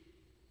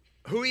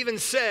even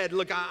said,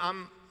 look,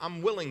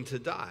 I'm willing to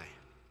die.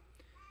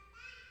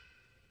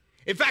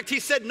 In fact, he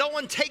said, no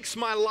one takes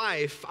my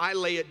life, I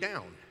lay it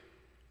down.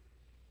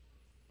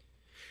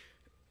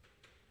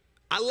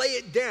 I lay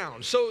it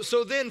down. So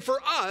then for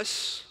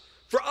us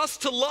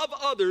to love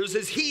others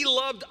as he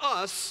loved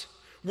us,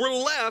 we're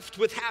left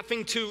with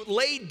having to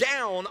lay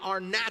down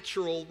our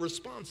natural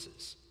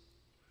responses.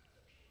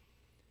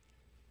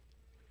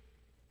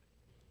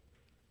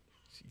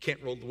 You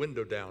can't roll the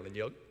window down and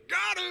yell,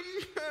 got him,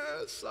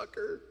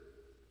 sucker.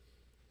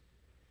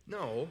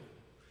 No,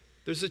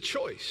 there's a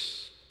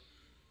choice.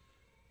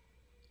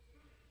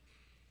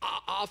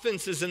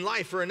 Offenses in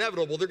life are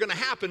inevitable. They're going to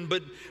happen,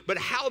 but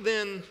how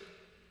then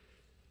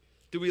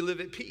do we live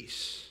at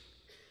peace?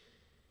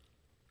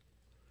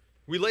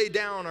 We lay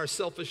down our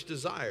selfish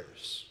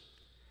desires.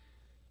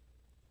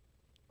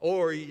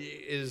 Or,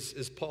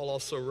 as Paul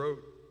also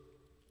wrote,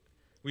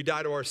 we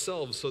die to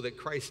ourselves so that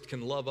Christ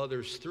can love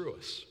others through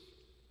us.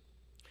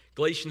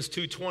 Galatians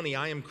 2:20,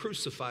 I am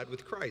crucified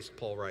with Christ,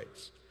 Paul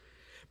writes.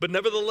 But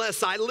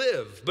nevertheless, I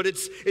live. But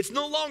it's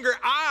no longer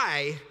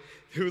I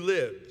who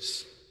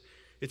lives.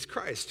 It's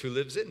Christ who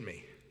lives in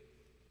me.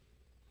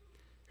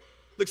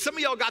 Look, some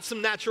of y'all got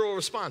some natural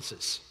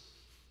responses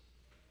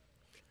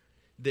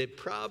that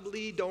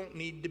probably don't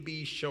need to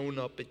be shown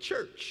up at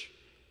church.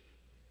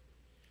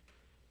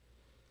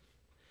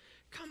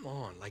 Come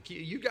on, like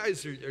you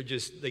guys are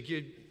just, like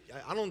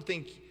I don't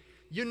think,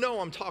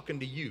 I'm talking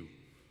to you.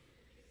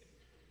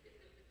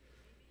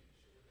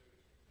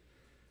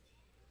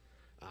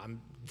 I'm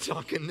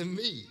talking to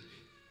me.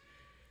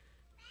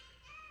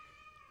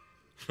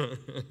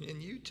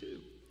 And you too.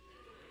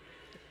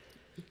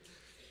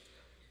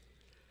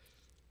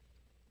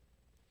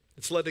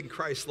 It's letting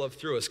Christ love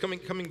through us.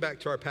 Coming back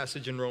to our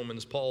passage in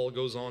Romans, Paul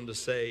goes on to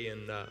say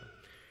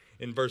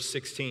in verse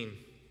 16,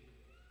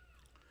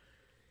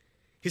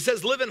 he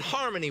says, live in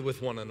harmony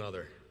with one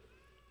another.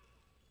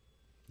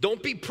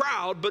 Don't be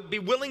proud, but be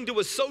willing to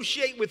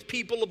associate with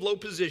people of low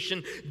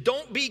position.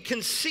 Don't be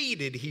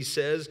conceited, he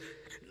says.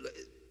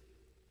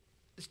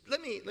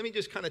 Let me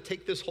just kind of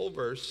take this whole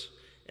verse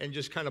and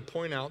just kind of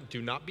point out,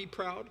 do not be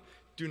proud,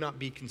 do not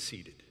be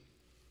conceited.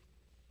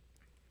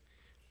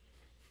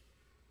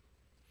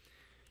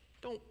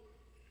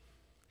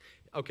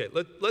 Okay,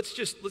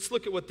 let's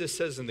look at what this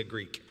says in the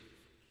Greek.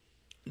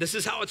 This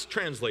is how it's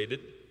translated.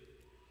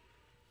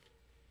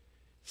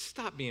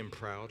 Stop being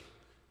proud.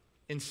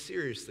 And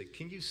seriously,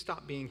 can you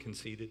stop being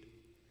conceited?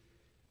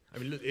 I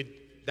mean,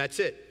 that's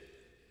it.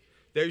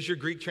 There's your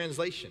Greek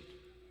translation.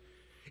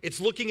 It's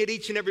looking at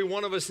each and every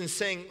one of us and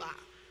saying,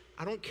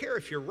 I don't care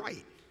if you're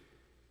right.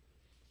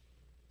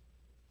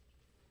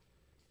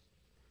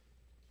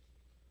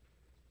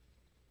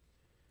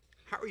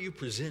 How are you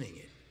presenting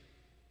it?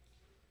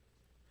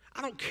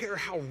 I don't care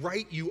how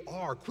right you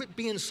are. Quit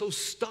being so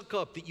stuck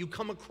up that you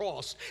come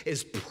across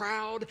as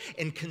proud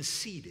and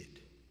conceited.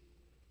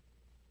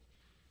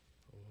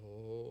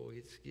 Oh,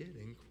 it's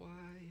getting quiet.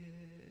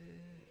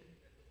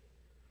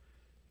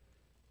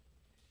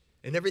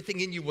 And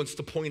everything in you wants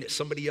to point at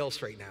somebody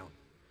else right now.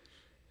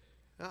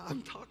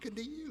 I'm talking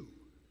to you.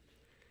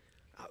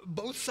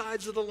 Both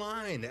sides of the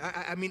line.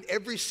 I mean,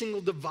 every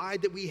single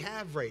divide that we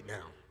have right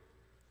now.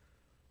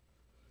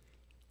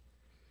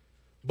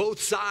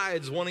 Both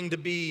sides wanting to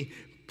be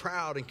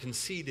proud and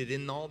conceited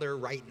in all their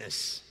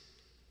rightness.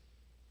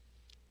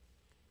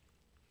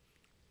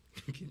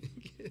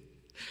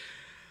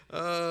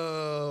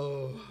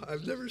 Oh,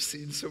 I've never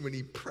seen so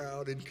many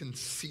proud and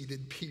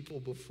conceited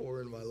people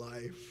before in my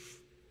life.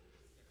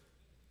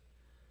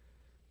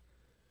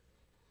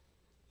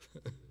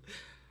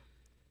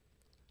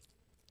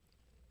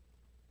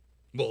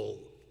 Well,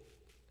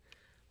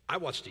 I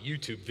watched a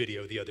YouTube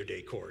video the other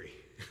day, Corey.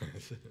 I'm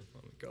like,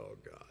 oh,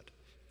 God.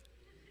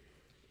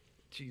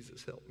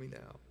 Jesus, help me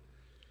now.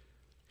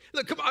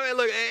 Look, come on,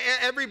 look,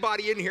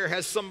 everybody in here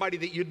has somebody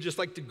that you'd just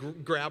like to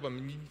grab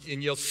them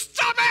and you'll,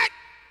 stop it!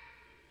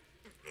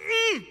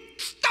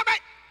 Stop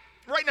it!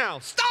 Right now,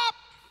 stop!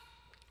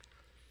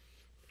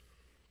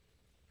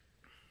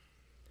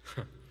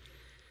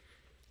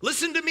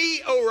 Listen to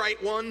me, oh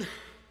right one.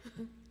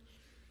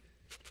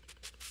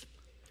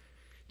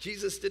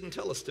 Jesus didn't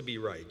tell us to be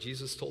right.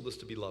 Jesus told us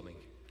to be loving.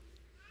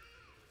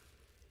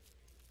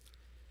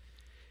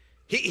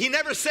 He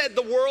never said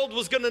the world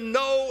was going to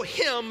know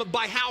him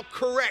by how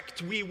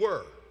correct we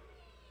were.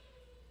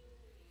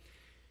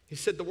 He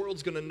said the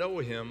world's going to know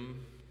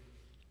him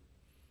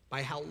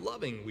by how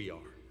loving we are.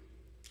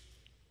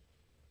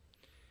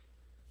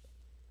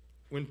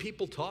 when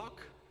people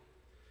talk,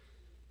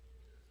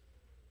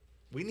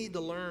 we need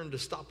to learn to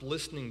stop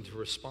listening to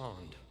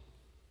respond.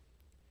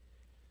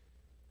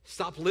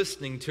 Stop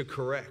listening to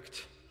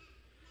correct.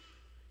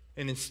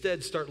 And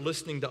instead start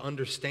listening to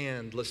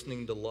understand,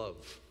 listening to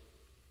love.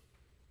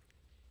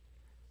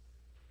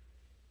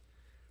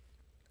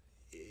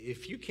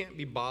 If you can't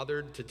be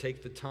bothered to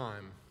take the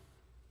time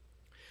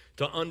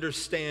to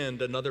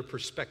understand another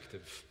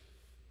perspective,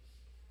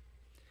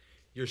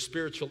 your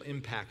spiritual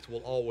impact will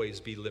always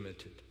be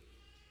limited.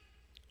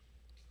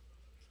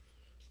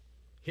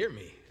 Hear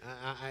me.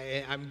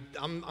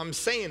 I'm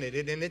saying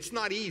it, and it's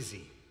not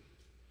easy.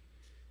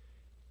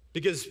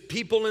 Because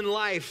people in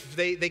life,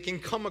 they can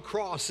come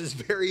across as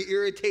very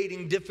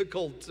irritating,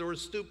 difficult, or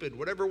stupid,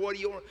 whatever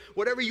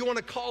you want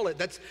to call it.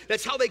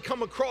 That's how they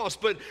come across.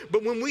 But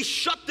when we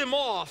shut them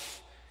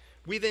off,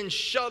 we then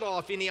shut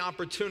off any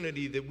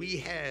opportunity that we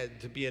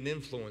had to be an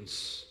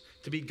influence,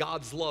 to be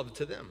God's love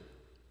to them.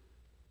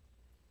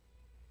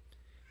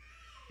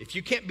 If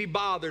you can't be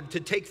bothered to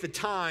take the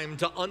time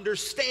to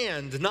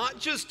understand, not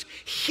just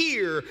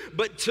hear,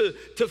 but to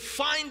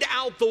find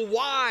out the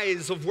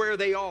whys of where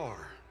they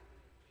are,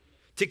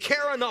 to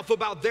care enough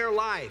about their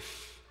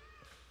life,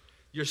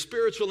 your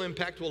spiritual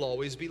impact will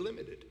always be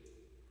limited.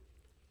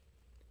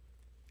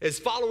 As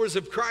followers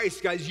of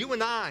Christ, guys, you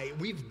and I,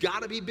 we've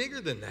got to be bigger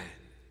than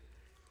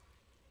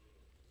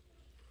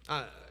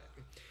that.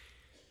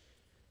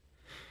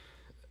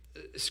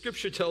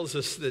 Scripture tells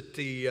us that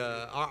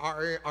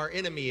our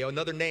enemy,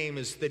 another name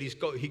is that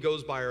he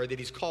goes by, or that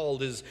he's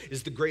called, is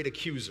the great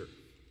accuser.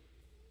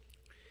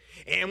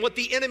 And what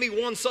the enemy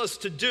wants us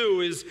to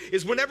do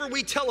is whenever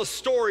we tell a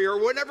story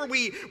or whenever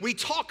we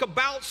talk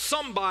about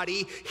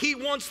somebody, he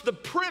wants the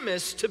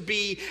premise to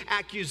be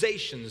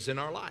accusations in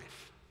our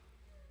life.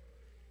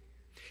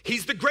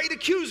 He's the great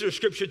accuser,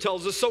 Scripture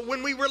tells us. So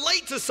when we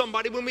relate to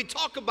somebody, when we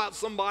talk about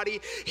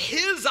somebody,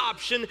 his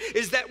option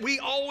is that we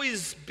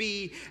always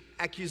be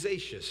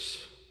accusatious.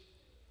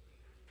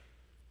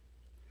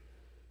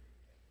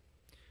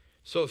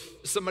 So if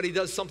somebody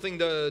does something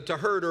to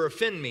hurt or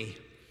offend me,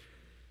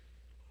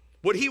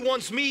 what he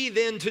wants me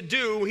then to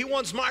do, he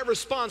wants my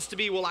response to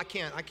be, well, I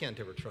can't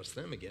ever trust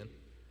them again.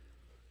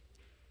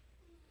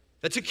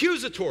 That's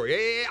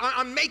accusatory.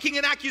 I'm making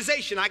an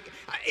accusation.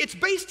 It's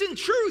based in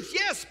truth,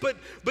 yes, but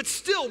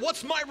still,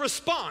 what's my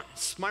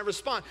response? My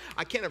response,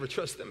 I can't ever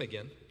trust them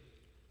again.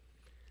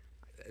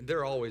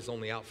 They're always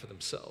only out for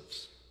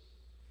themselves.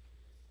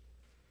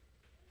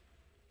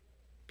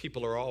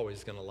 People are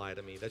always going to lie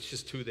to me. That's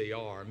just who they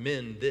are.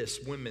 Men this,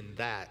 women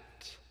that.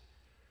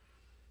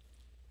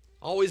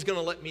 Always going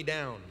to let me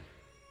down.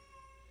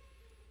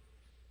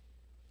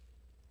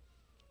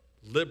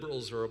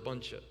 Liberals are a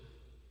bunch of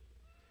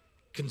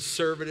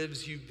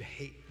conservatives you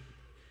hate.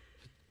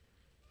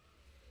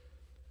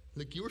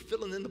 Look, you were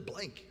filling in the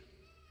blank.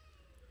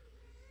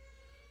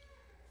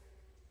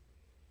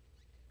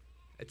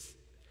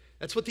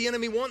 That's what the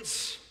enemy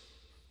wants.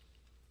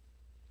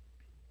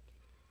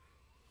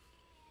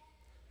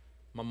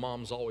 My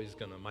mom's always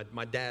gonna,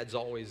 my dad's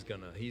always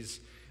gonna,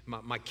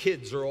 my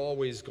kids are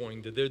always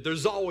going to,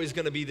 there's always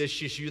gonna be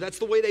this issue. That's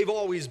the way they've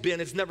always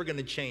been. It's never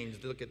gonna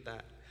change. Look at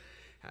that.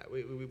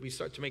 We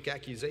start to make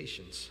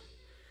accusations,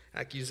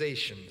 and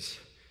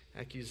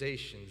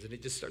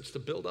it just starts to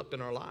build up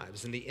in our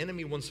lives. And the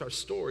enemy wants our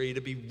story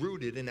to be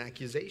rooted in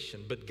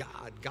accusation. But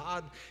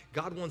God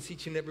wants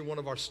each and every one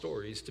of our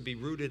stories to be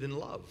rooted in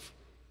love.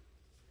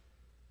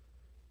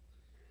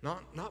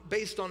 Not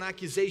based on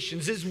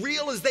accusations, as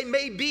real as they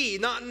may be.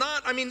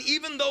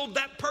 Even though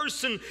that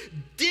person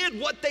did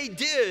what they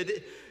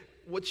did,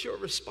 what's your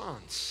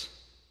response?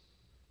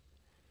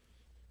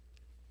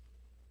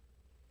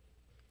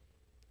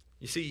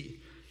 You see,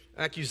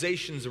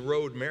 accusations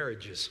erode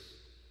marriages.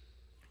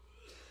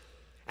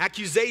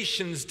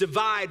 Accusations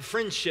divide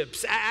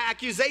friendships.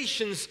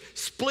 Accusations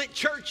split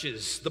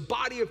churches, the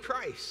body of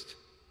Christ.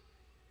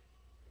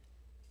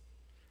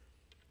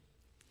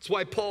 That's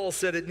why Paul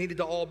said it needed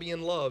to all be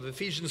in love.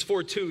 Ephesians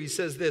 4:2, he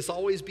says this,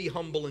 always be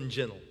humble and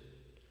gentle.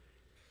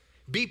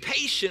 Be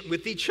patient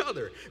with each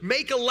other.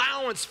 Make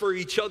allowance for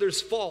each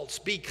other's faults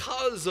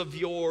because of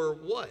your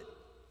what?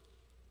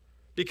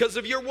 Because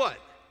of your what?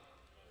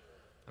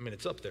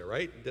 It's up there,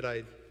 right?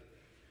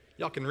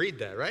 Y'all can read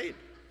that, right?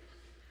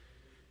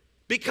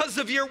 Because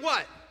of your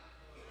what?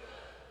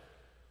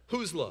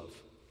 Whose love?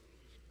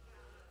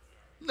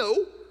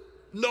 No.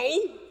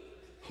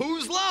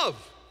 Whose love?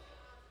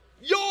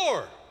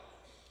 Your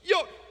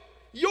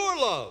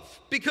love,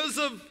 because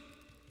of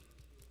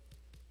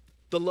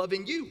the love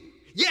in you.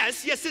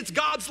 Yes, it's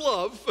God's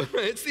love.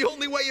 It's the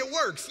only way it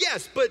works.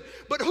 Yes, but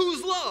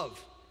whose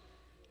love?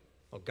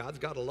 Well, God's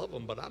got to love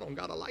them, but I don't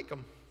got to like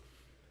them.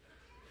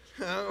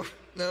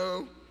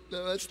 No,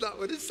 that's not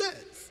what it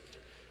says.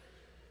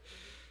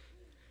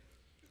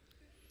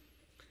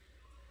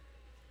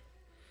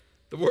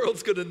 The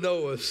world's going to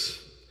know us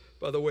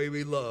by the way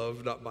we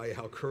love, not by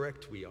how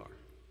correct we are.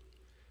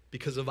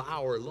 Because of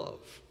our love.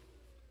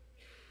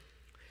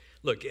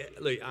 Look,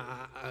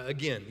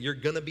 again, you're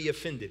going to be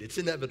offended. It's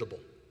inevitable.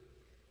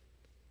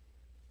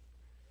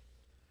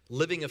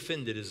 Living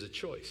offended is a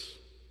choice.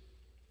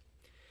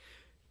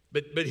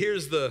 But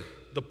here's the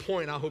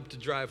point I hope to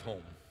drive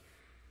home.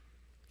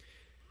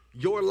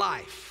 Your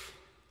life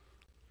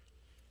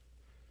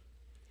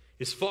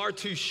is far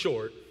too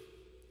short,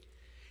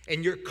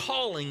 and your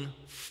calling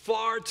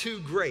far too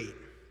great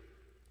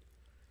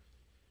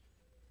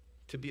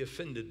to be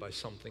offended by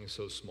something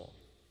so small.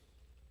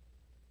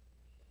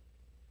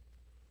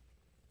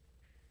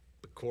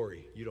 But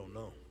Corey, you don't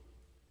know.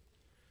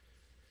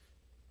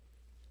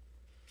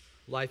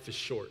 Life is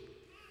short.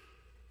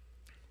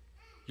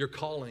 Your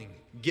calling,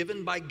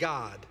 given by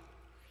God,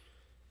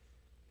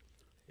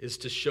 is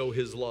to show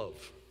His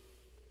love.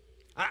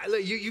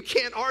 You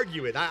can't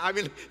argue it. I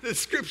mean, the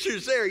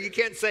scripture's there. You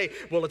can't say,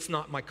 well, it's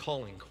not my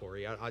calling,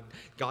 Corey.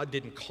 God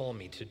didn't call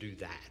me to do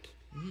that.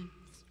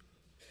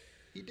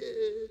 He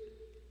did.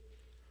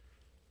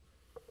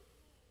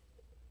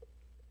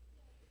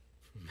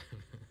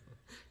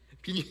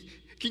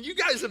 Can you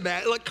guys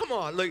imagine? Like, come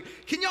on. Like,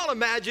 can y'all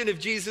imagine if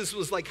Jesus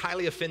was like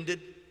highly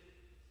offended?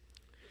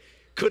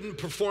 Couldn't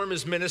perform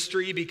his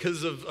ministry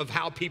because of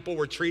how people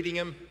were treating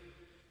him?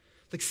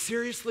 Like,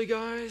 seriously,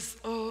 guys?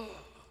 Oh.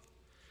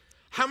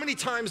 How many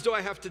times do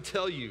I have to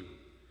tell you?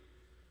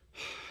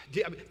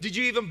 Did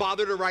you even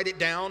bother to write it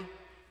down?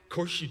 Of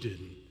course you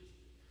didn't.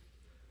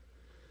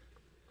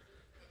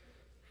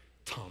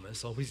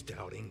 Thomas, always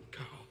doubting.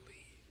 Golly.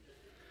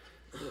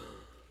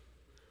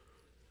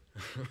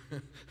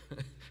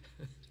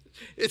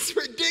 It's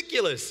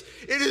ridiculous.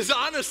 It is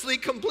honestly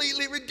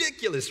completely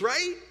ridiculous,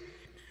 right?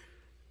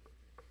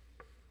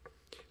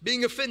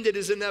 Being offended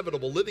is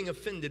inevitable. Living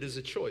offended is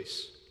a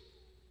choice.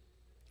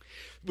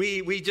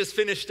 We just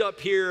finished up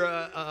here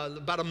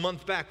about a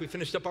month back. We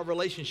finished up our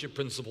relationship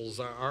principles.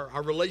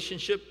 Our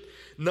relationship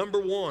number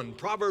 1,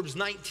 Proverbs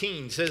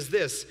 19 says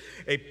this: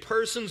 a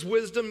person's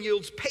wisdom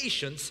yields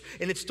patience,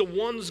 and it's to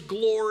one's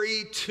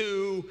glory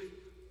to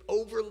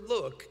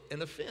overlook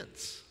an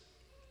offense.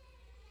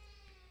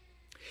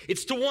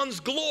 It's to one's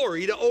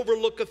glory to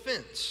overlook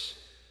offense.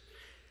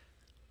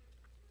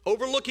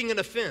 Overlooking an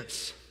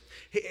offense.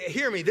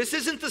 Hear me, this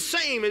isn't the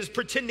same as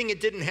pretending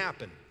it didn't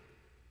happen.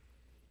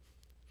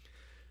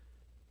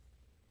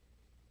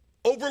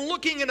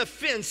 Overlooking an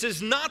offense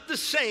is not the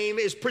same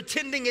as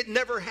pretending it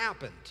never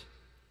happened.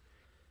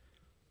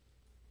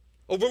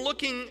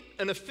 Overlooking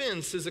an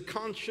offense is a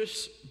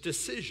conscious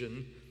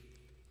decision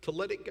to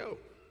let it go.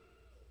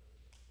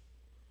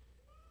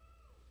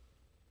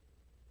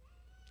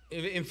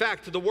 In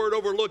fact, the word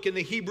overlook in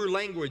the Hebrew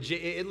language,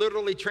 it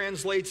literally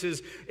translates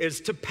as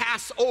to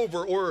pass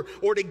over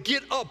or to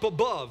get up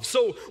above.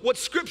 So what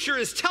Scripture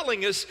is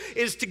telling us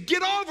is to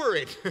get over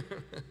it.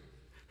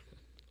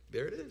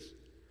 There it is.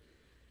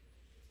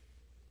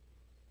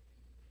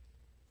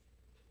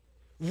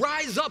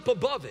 Rise up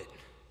above it.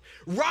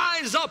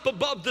 Rise up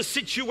above the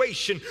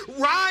situation.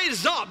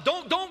 Rise up.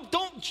 Don't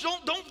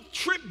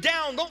trip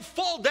down. Don't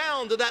fall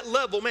down to that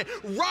level, man.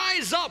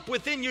 Rise up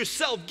within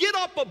yourself. Get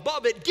up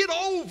above it. Get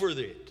over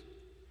it.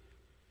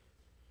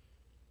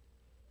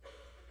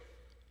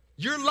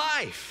 Your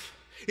life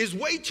is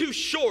way too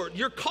short.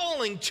 Your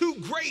calling too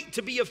great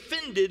to be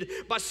offended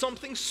by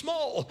something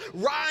small.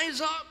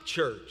 Rise up,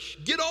 church.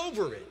 Get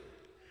over it.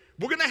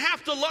 We're going to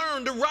have to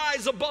learn to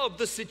rise above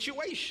the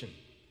situation.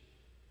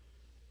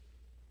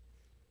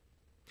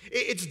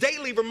 It's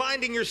daily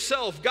reminding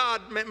yourself,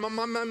 God,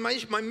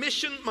 my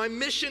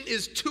mission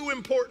is too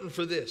important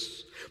for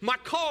this. My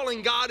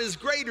calling, God, is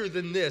greater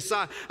than this.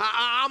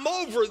 I'm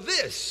over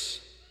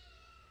this.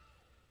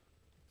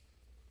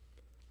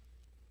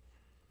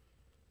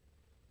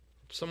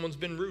 Someone's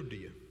been rude to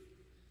you.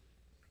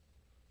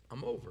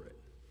 I'm over it.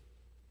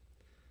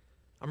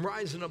 I'm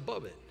rising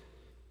above it.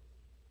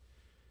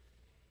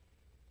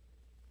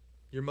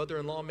 Your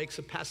mother-in-law makes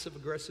a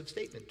passive-aggressive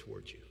statement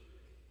towards you.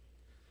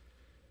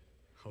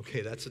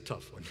 Okay, that's a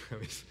tough one.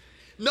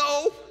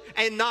 No,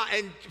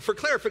 and for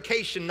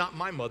clarification, not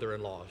my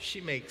mother-in-law. She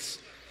makes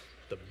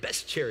the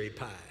best cherry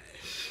pies.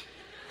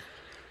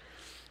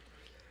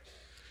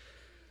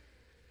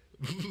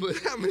 But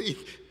how many?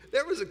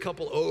 There was a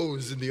couple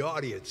O's in the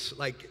audience.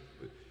 Like,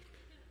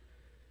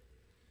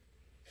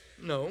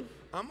 no,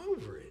 I'm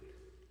over it.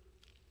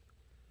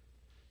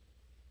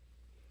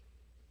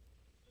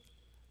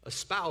 A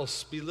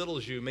spouse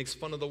belittles you, makes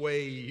fun of the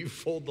way you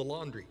fold the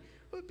laundry.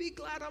 But be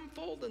glad I'm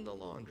folding the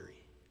laundry.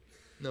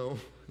 No.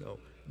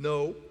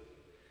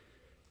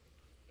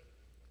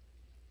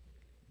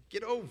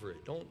 Get over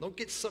it. Don't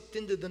get sucked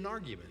into an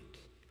argument.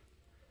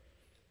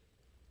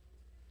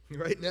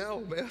 Right now,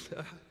 man,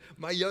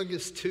 my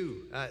youngest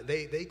two,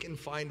 they can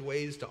find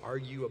ways to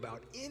argue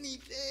about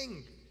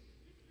anything.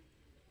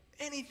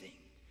 Anything.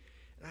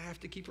 And I have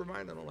to keep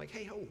reminding them, like,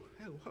 hey, ho.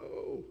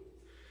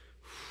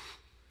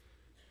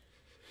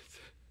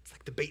 It's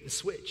like the bait and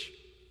switch.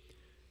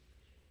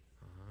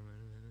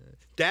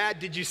 Dad,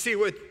 did you see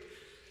what?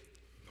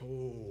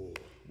 Oh,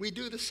 we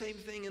do the same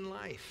thing in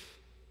life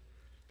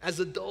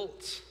as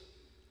adults.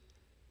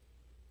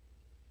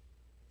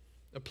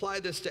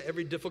 Apply this to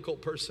every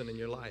difficult person in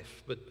your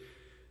life, but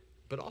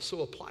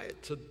also apply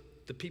it to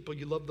the people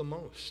you love the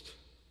most.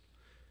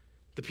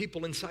 the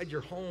people inside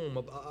your home.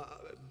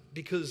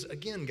 Because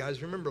again,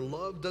 guys, remember,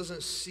 love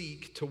doesn't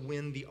seek to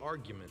win the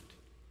argument.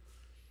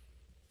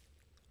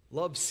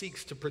 Love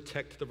seeks to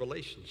protect the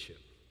relationship.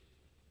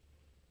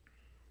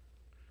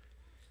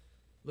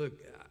 Look,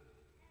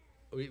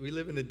 we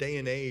live in a day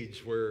and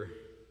age where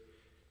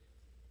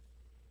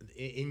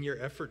in your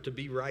effort to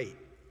be right,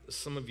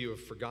 some of you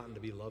have forgotten to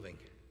be loving.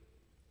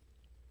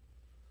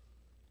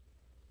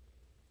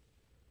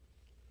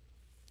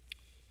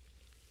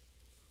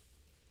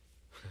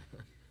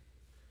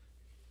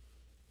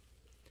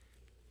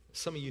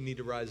 Some of you need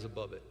to rise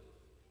above it.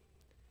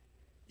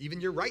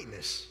 Even your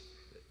rightness,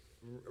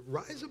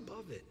 rise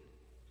above it.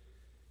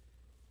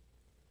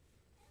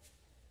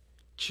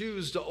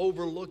 Choose to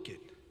overlook it.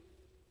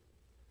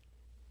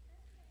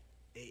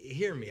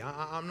 Hear me.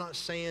 I'm not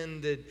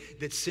saying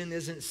that sin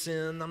isn't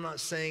sin. I'm not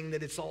saying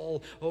that it's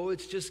all,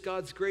 it's just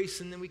God's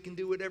grace and then we can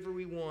do whatever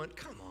we want.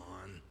 Come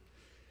on.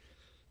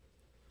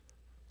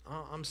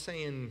 I'm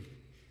saying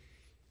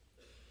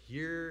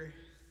your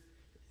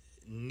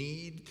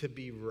need to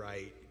be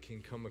right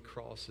can come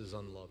across as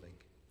unloving.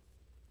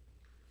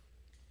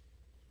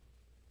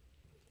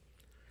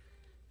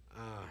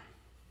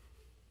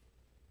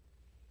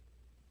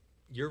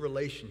 Your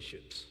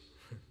relationships,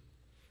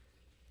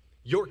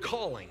 your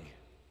calling,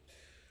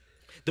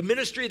 the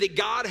ministry that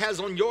God has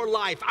on your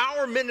life,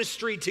 our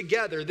ministry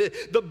together,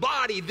 the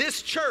body,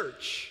 this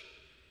church,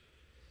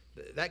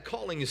 that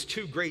calling is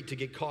too great to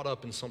get caught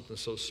up in something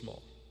so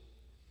small.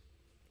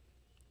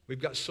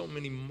 We've got so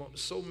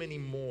many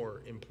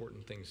more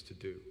important things to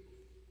do.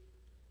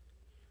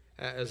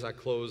 As I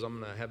close, I'm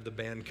going to have the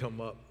band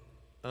come up.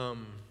 I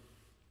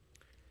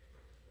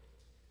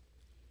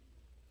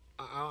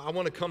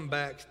want to come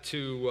back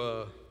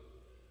to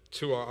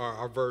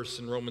our verse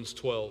in Romans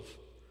 12.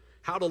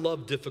 How to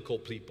love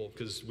difficult people,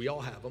 because we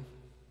all have them.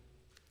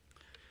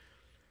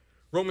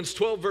 Romans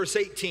 12, verse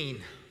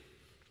 18.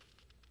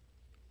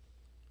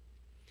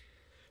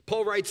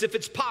 Paul writes, if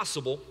it's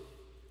possible,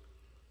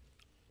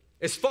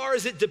 as far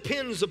as it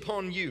depends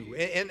upon you,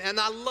 and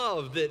I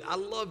love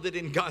that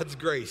in God's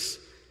grace,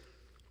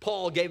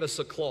 Paul gave us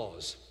a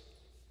clause.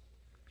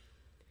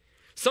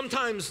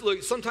 Sometimes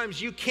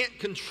you can't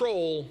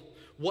control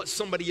what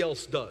somebody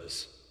else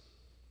does.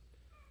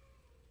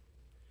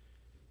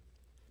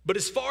 But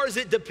as far as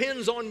it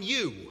depends on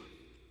you,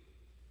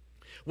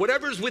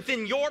 whatever's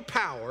within your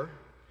power,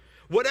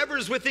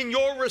 whatever's within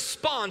your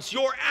response,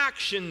 your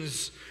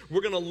actions,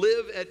 we're going to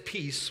live at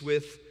peace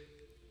with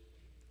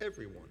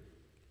everyone.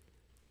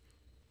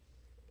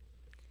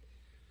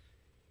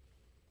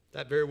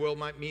 That very well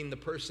might mean the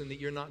person that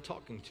you're not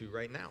talking to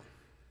right now.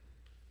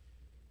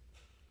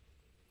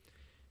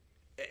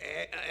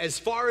 As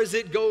far as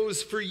it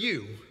goes for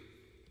you,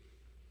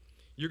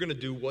 you're going to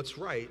do what's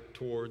right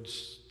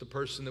towards the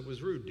person that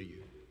was rude to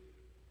you.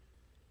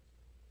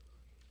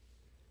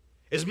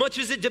 As much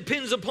as it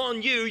depends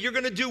upon you, you're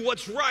going to do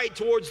what's right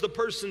towards the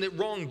person that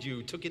wronged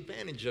you, took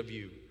advantage of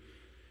you.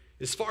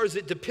 As far as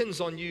it depends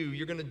on you,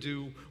 you're going to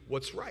do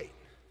what's right.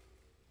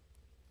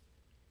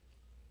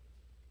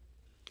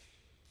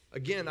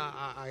 Again,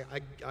 I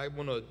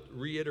want to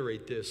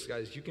reiterate this,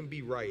 guys. You can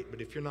be right,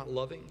 but if you're not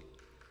loving,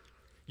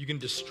 you can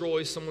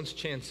destroy someone's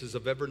chances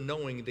of ever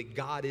knowing that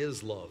God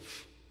is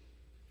love.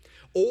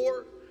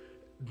 Or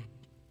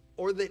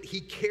that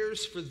He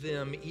cares for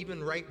them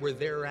even right where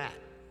they're at.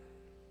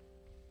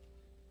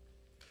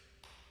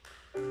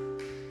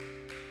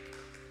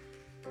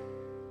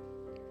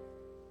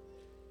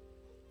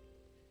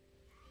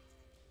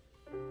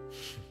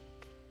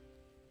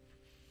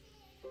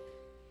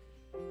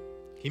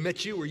 He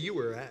met you where you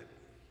were at.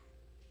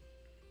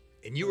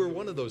 And you were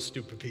one of those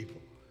stupid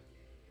people.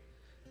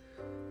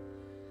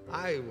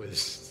 I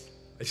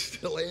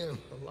still am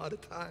a lot of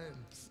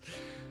times.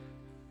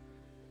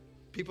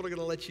 People are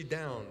going to let you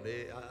down.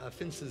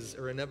 Offenses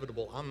are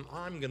inevitable.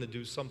 I'm going to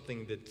do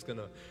something that's going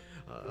to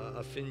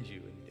offend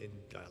you. And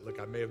look,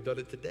 I may have done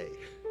it today.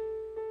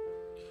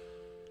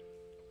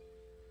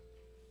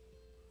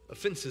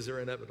 Offenses are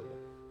inevitable.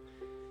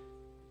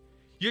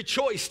 Your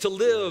choice to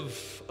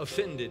live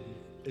offended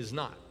is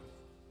not.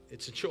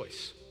 It's a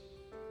choice.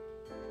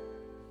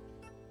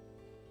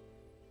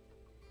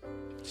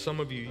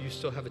 Some of you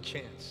still have a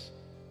chance.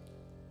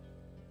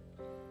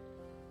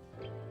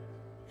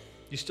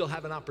 You still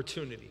have an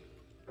opportunity.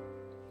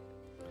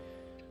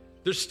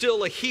 There's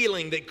still a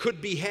healing that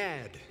could be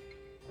had.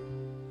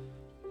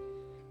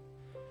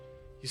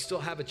 You still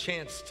have a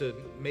chance to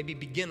maybe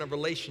begin a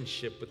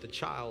relationship with a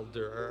child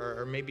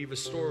or maybe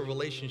restore a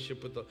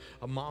relationship with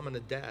a mom and a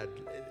dad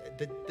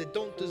that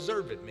don't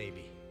deserve it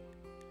maybe.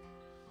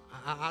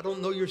 I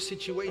don't know your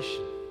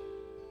situation.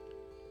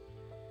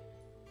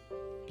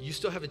 You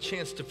still have a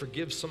chance to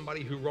forgive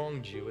somebody who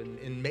wronged you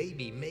and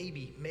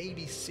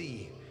maybe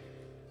see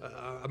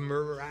a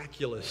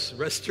miraculous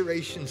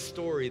restoration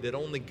story that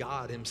only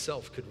God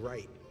Himself could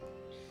write.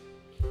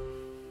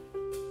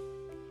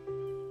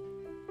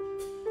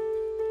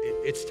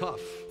 It's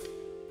tough.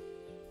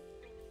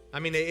 I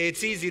mean,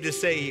 it's easy to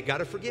say you got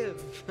to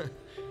forgive,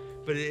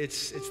 but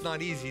it's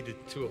not easy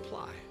to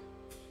apply.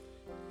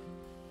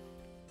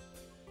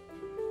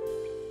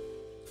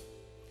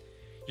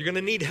 You're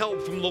going to need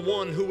help from the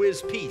one who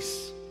is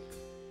peace.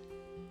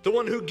 The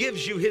one who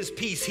gives you his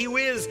peace. He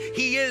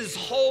is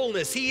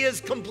wholeness. He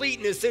is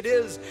completeness.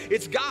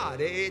 It's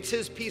God. It's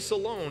his peace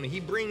alone.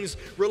 He brings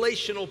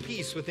relational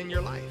peace within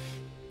your life.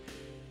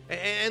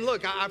 And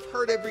look, I've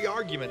heard every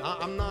argument.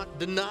 I'm not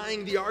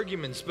denying the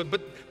arguments,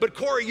 but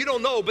Corey, you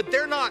don't know, but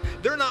they're not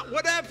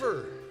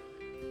whatever.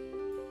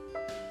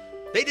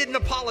 They didn't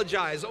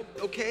apologize.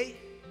 Okay.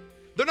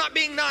 They're not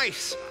being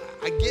nice.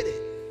 I get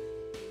it.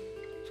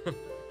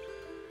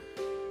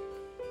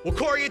 Well,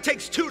 Corey, it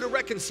takes two to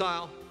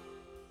reconcile.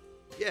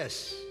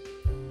 Yes.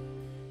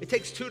 It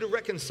takes two to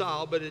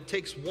reconcile, but it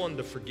takes one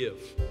to forgive.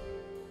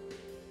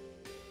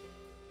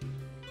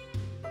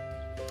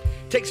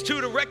 It takes two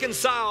to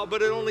reconcile,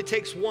 but it only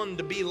takes one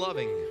to be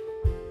loving.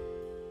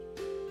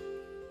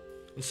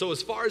 And so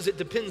as far as it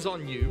depends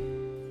on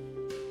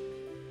you,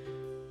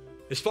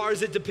 as far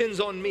as it depends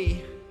on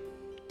me,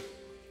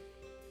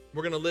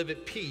 we're going to live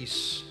at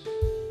peace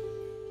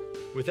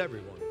with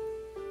everyone.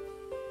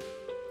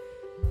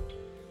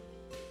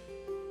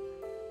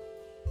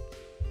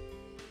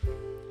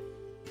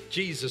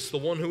 Jesus, the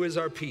one who is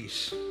our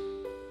peace,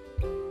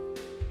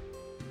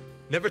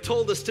 never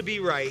told us to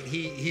be right.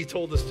 He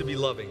told us to be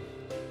loving.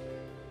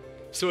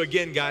 So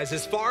again, guys,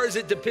 as far as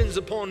it depends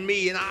upon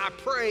me, and I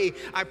pray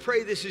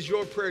this is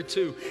your prayer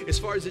too, as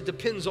far as it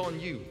depends on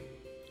you,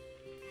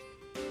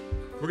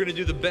 we're going to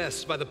do the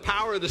best by the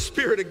power of the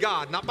Spirit of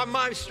God, not by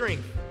my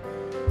strength,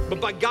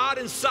 but by God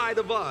inside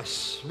of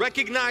us,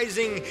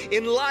 recognizing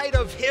in light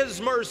of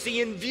his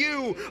mercy, in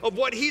view of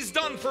what he's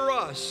done for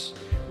us,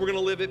 we're going to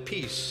live at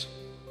peace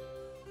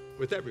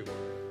with everyone.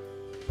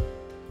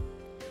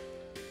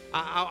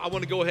 I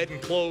want to go ahead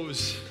and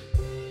close.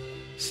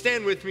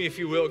 Stand with me if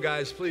you will,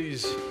 guys,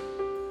 please.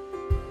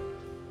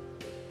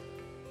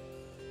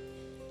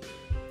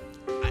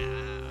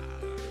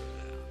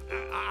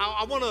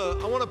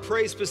 I want to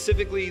pray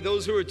specifically,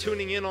 those who are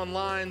tuning in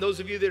online, those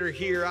of you that are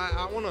here.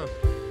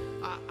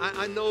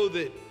 I know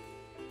that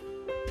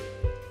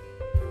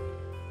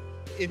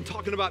in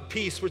talking about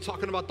peace, we're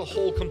talking about the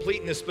whole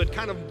completeness, but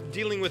kind of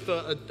dealing with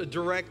a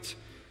direct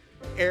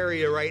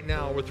area right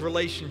now with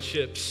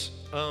relationships.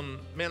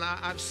 Man,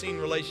 I've seen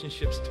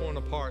relationships torn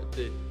apart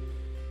that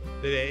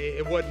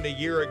it wasn't a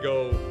year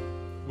ago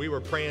we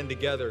were praying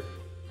together.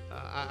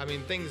 I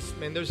mean, things,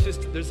 man,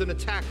 there's an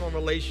attack on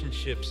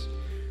relationships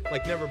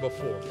like never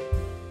before.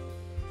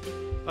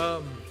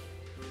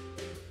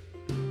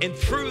 And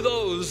through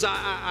those,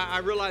 I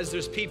realize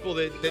there's people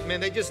that, man,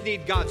 they just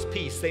need God's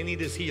peace. They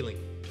need his healing.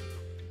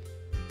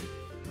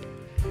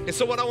 And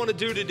so what I want to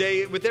do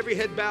today, with every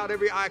head bowed,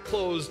 every eye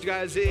closed,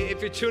 guys, if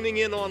you're tuning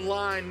in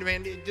online,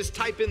 man, just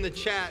type in the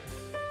chat,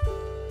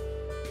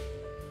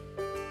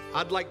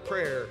 I'd like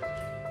prayer.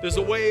 There's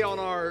a way on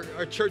our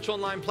church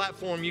online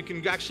platform you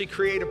can actually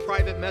create a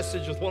private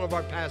message with one of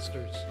our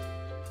pastors.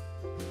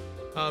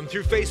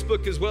 Through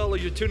Facebook as well, or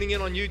you're tuning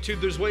in on YouTube,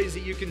 there's ways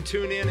that you can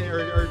tune in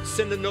or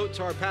send a note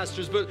to our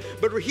pastors. But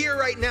we're here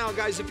right now,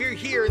 guys. If you're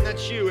here and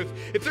that's you,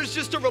 if there's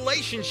just a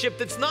relationship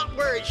that's not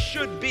where it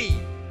should be,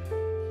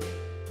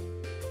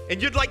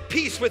 and you'd like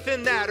peace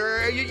within that,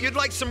 or you'd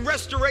like some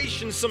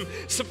restoration, some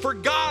for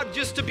God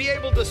just to be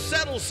able to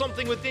settle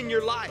something within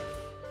your life,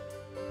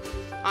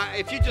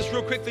 if you just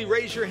real quickly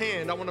raise your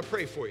hand, I want to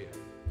pray for you.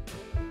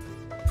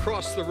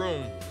 Across the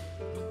room,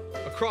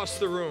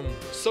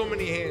 so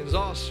many hands.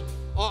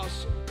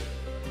 Awesome.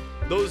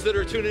 Those that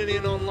are tuning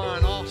in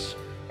online,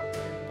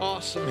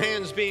 awesome.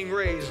 Hands being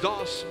raised,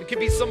 awesome. It could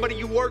be somebody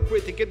you work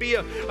with. It could be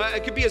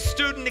a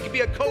student. It could be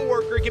a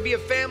coworker. It could be a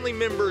family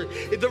member.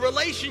 If the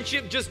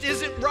relationship just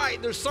isn't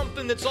right, there's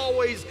something that's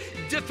always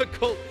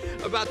difficult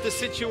about the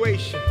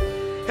situation.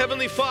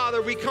 Heavenly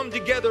Father, we come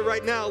together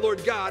right now,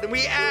 Lord God, and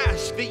we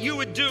ask that you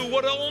would do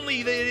what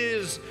only it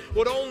is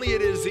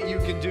that you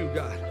can do,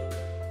 God.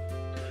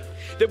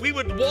 That we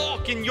would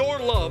walk in your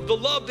love, the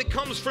love that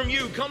comes from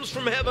you, comes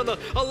from heaven,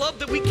 a love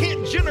that we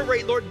can't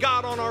generate, Lord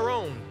God, on our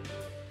own.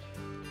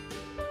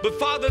 But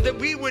Father, that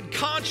we would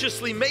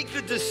consciously make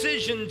the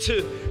decision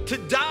to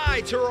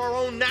die to our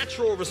own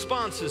natural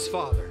responses,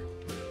 Father,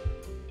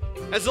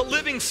 as a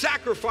living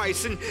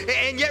sacrifice, and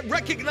yet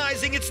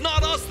recognizing it's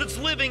not us that's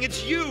living,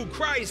 it's you,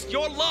 Christ,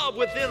 your love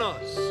within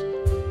us,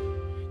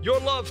 your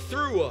love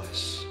through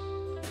us.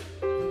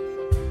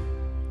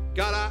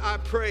 God, I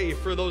pray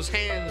for those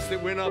hands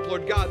that went up,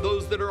 Lord God,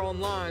 those that are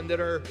online that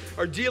are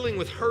dealing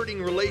with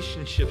hurting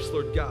relationships,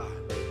 Lord God.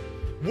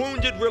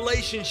 Wounded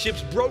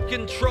relationships,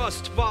 broken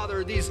trust,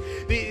 Father,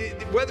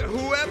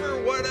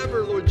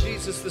 whatever, Lord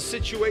Jesus, the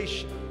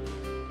situation.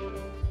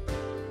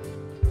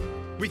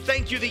 We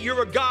thank you that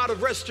you're a God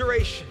of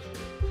restoration.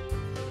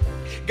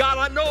 God,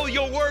 I know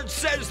your word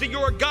says that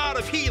you're a God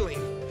of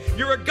healing.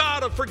 You're a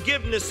God of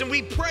forgiveness, and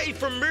we pray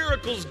for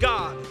miracles,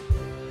 God.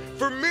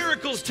 For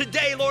miracles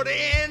today, Lord,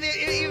 and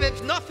even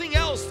if nothing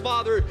else,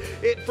 Father,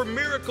 for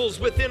miracles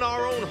within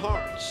our own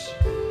hearts.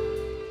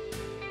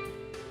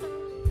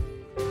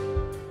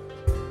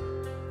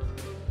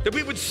 That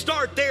we would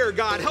start there,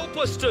 God. Help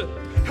us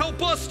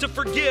to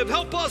forgive.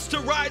 Help us to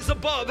rise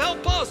above.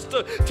 Help us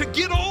to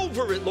get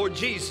over it, Lord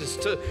Jesus.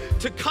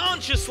 To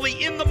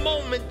consciously, in the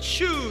moment,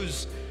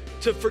 choose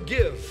to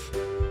forgive.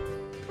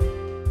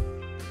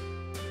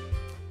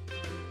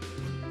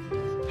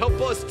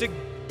 Help us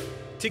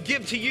to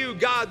give to you,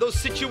 God, those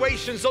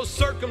situations, those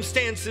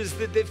circumstances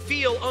that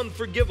feel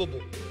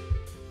unforgivable.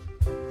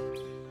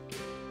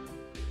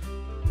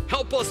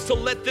 Help us to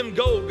let them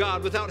go,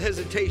 God, without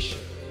hesitation.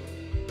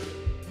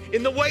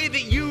 In the way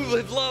that you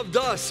have loved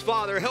us,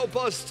 Father, help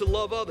us to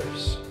love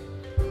others.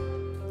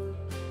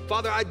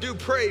 Father, I do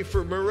pray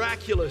for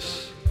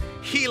miraculous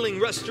healing,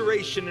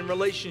 restoration in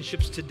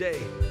relationships today,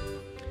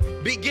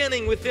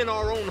 beginning within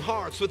our own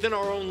hearts, within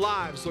our own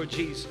lives, Lord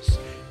Jesus.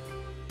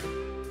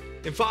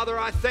 And Father,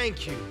 I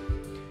thank you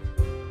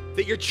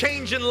that you're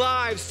changing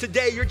lives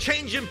today. You're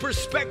changing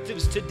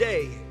perspectives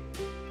today.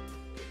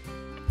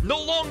 No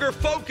longer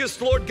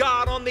focused, Lord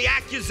God, on the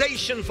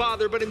accusation,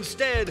 Father, but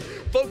instead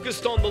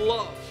focused on the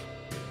love.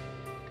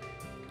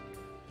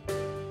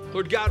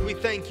 Lord God, we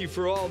thank you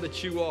for all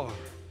that you are.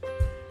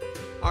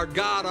 Our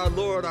God, our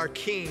Lord, our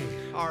King,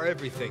 our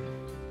everything.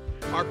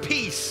 Our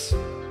peace,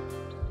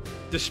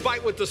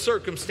 despite what the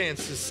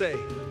circumstances say.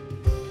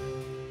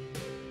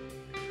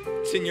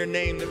 It's in your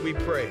name that we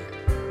pray.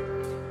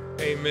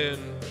 Amen,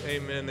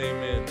 amen,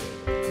 amen.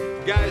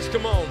 Guys,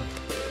 come on.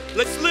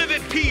 Let's live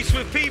at peace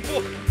with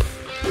people.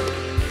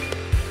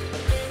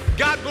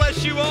 God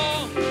bless you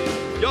all.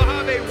 Y'all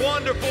have a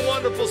wonderful,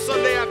 wonderful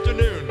Sunday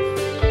afternoon.